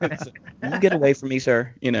 Isn't it? You get away from me,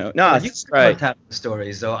 sir. No, you it's right. have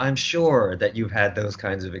stories, though. I'm sure that you've had those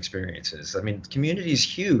kinds of experiences. I mean, community is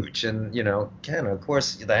huge, and Ken, of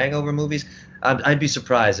course, the Hangover movies. I'd be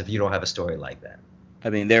surprised if you don't have a story like that.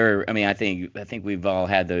 I mean, I think we've all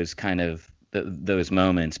had those kind of those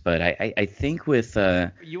moments, but I think with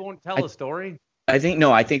You won't tell a story? I think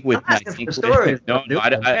with I'm asking for stories.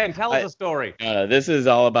 Ken, tell us a story. This is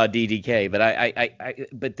all about DDK, but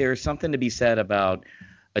but there's something to be said about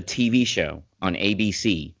a TV show on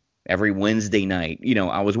ABC every Wednesday night.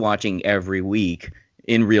 I was watching every week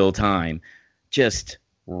in real time, just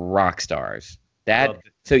rock stars.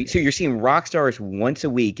 So you're seeing rock stars once a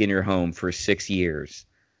week in your home for 6 years.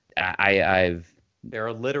 There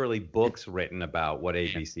are literally books written about what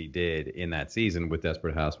ABC did in that season with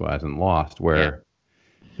Desperate Housewives and Lost, where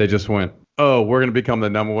they just went, "Oh, we're going to become the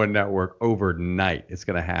 #1 network overnight. It's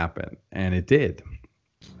going to happen," and it did.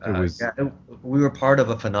 We were part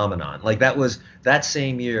of a phenomenon. Like that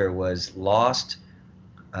same year was Lost,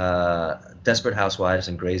 Desperate Housewives,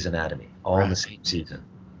 and Grey's Anatomy all in the same season.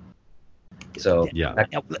 So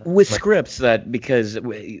with scripts because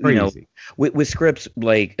with scripts,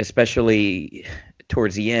 like especially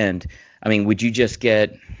towards the end, I mean, would you just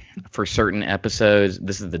get for certain episodes?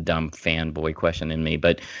 This is the dumb fanboy question in me,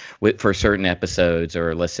 but for certain episodes,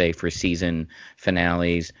 or let's say for season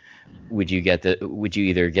finales, would you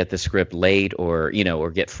either get the script late or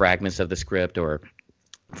get fragments of the script or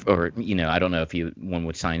I don't know if one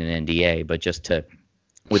would sign an NDA, but just to.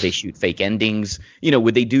 Would they shoot fake endings?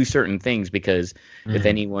 Would they do certain things? Because if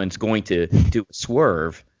anyone's going to do a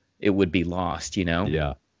swerve, it would be Lost,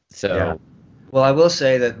 Yeah. So. Yeah. Well, I will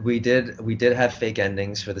say that we did have fake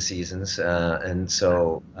endings for the seasons,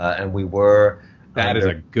 and we were. That is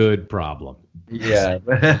a good problem. Yeah.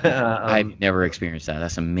 I've never experienced that.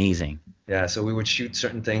 That's amazing. Yeah, so we would shoot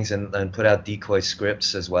certain things and put out decoy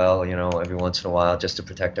scripts as well, every once in a while just to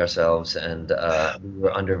protect ourselves. And we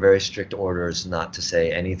were under very strict orders not to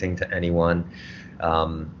say anything to anyone.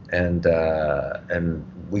 And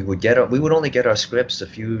we would only get our scripts a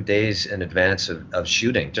few days in advance of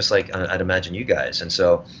shooting, just like I'd imagine you guys. And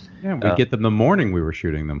so we get them the morning we were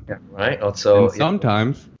shooting them. Yeah, right. Also, and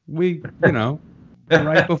sometimes we,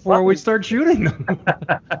 right before we start shooting them.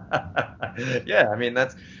 Yeah, I mean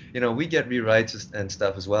that's. We get rewrites and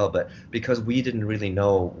stuff as well, but because we didn't really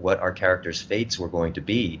know what our characters' fates were going to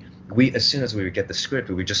be, as soon as we would get the script,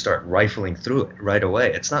 we would just start rifling through it right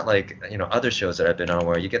away. It's not like, other shows that I've been on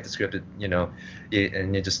where you get the script, and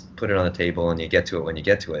you just put it on the table and you get to it when you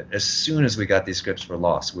get to it. As soon as we got these scripts for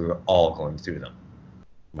Lost, we were all going through them.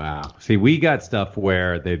 Wow. See, we got stuff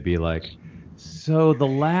where they'd be like, so the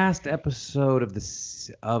last episode of the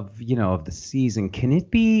season, can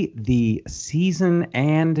it be the season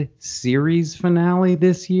and series finale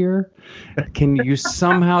this year? Can you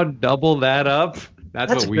somehow double that up?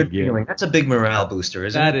 That's what we get. Feeling. That's a big morale booster,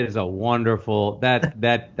 isn't it? That is a wonderful that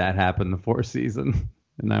happened the fourth season.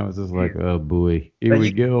 And I was just like, oh boy, here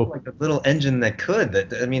we go. Like a little engine that could.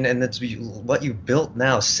 And that's what you built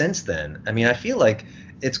now since then. I mean, I feel like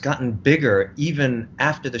it's gotten bigger even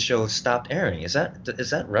after the show stopped airing. Is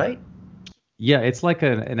that right? Yeah, it's like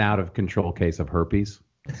an out of control case of herpes,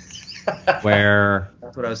 where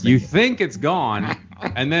that's what I was thinking. You think it's gone,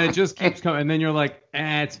 and then it just keeps coming, and then you're like,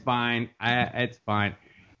 it's fine, it's fine,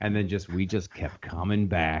 and then we just kept coming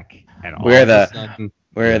back, and all of a sudden,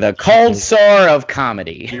 we're the cold sore of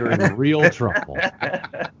comedy. You're in real trouble.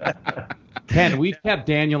 Ken, we've kept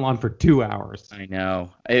Daniel on for 2 hours. I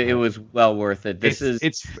know. It was well worth it. It's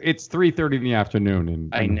 3:30 in the afternoon.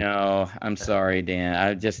 And I know. I'm sorry,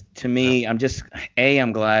 Dan.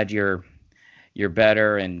 I'm glad you're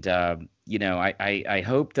better, and I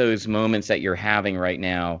hope those moments that you're having right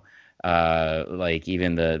now, like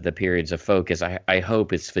even the periods of focus, I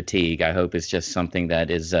hope it's fatigue. I hope it's just something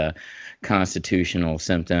that is a constitutional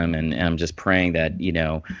symptom, and I'm just praying that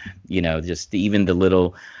just even the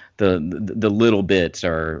little bits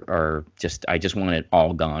are just, I just want it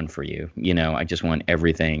all gone for you. I just want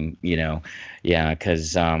everything,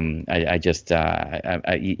 because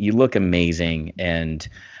you look amazing, and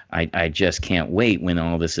I just can't wait when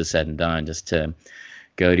all this is said and done, just to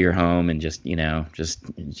go to your home and just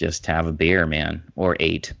have a beer, man, or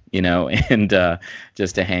 8, and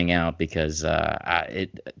just to hang out, because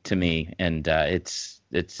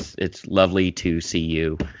it's lovely to see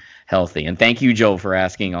you healthy. And thank you, Joel, for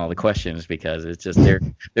asking all the questions, because it's just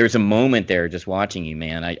there's a moment there just watching you,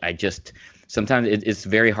 man. I just sometimes it's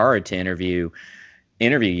very hard to interview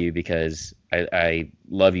you, because I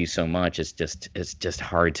love you so much. It's just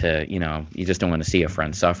hard to, you just don't want to see a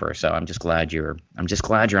friend suffer. So I'm just glad you're on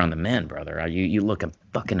the mend, brother. You look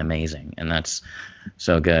fucking amazing, and that's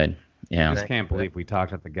so good. Yeah. I just can't believe we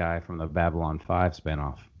talked about the guy from the Babylon 5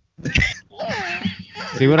 spinoff.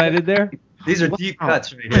 See what I did there? These are deep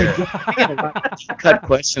cuts right here. Cut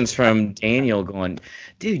questions from Daniel going,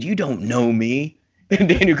 dude, you don't know me. And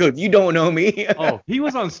Daniel goes, you don't know me. Oh, he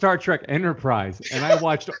was on Star Trek Enterprise, and I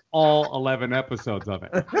watched all 11 episodes of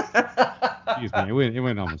it. Excuse me, it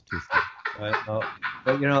went almost too slow.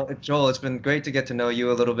 But Joel, it's been great to get to know you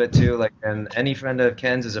a little bit too. And any friend of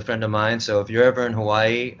Ken's is a friend of mine. So if you're ever in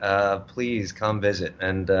Hawaii, please come visit.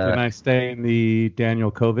 And can I stay in the Daniel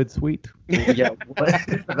COVID suite? Yeah,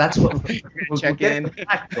 that's what we'll check in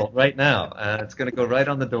right now. It's gonna go right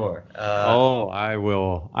on the door. I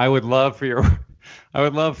will. I would love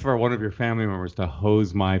for one of your family members to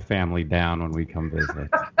hose my family down when we come visit.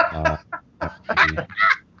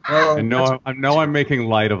 Well, I know I'm making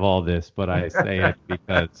light of all this, but I say it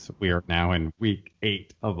because we are now in week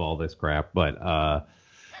 8 of all this crap. But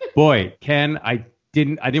boy, Ken, I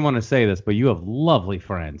didn't want to say this, but you have lovely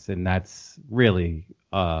friends, and that's really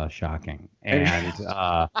shocking. And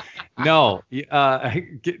no,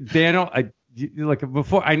 Daniel,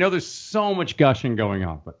 before, I know there's so much gushing going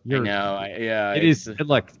on, but it is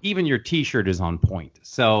like even your T-shirt is on point.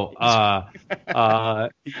 So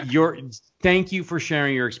thank you for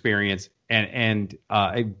sharing your experience, and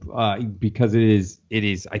because it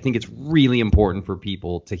is I think it's really important for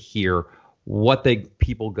people to hear what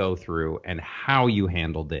people go through and how you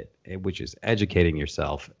handled it, which is educating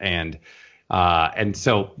yourself. And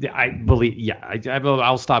so I believe,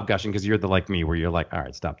 I'll stop gushing, because you're like me, where you're like, all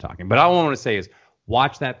right, stop talking. But all I want to say is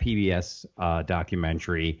watch that PBS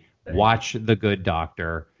documentary, watch The Good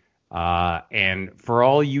Doctor, and for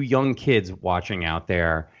all you young kids watching out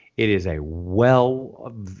there, it is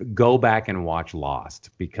go back and watch Lost,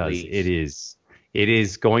 because Please. it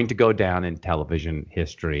is going to go down in television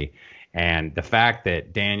history. And the fact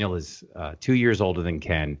that Daniel is 2 years older than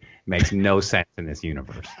Ken makes no sense in this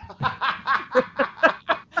universe.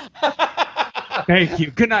 Thank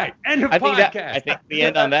you. Good night. End of podcast. I think we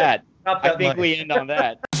end on that.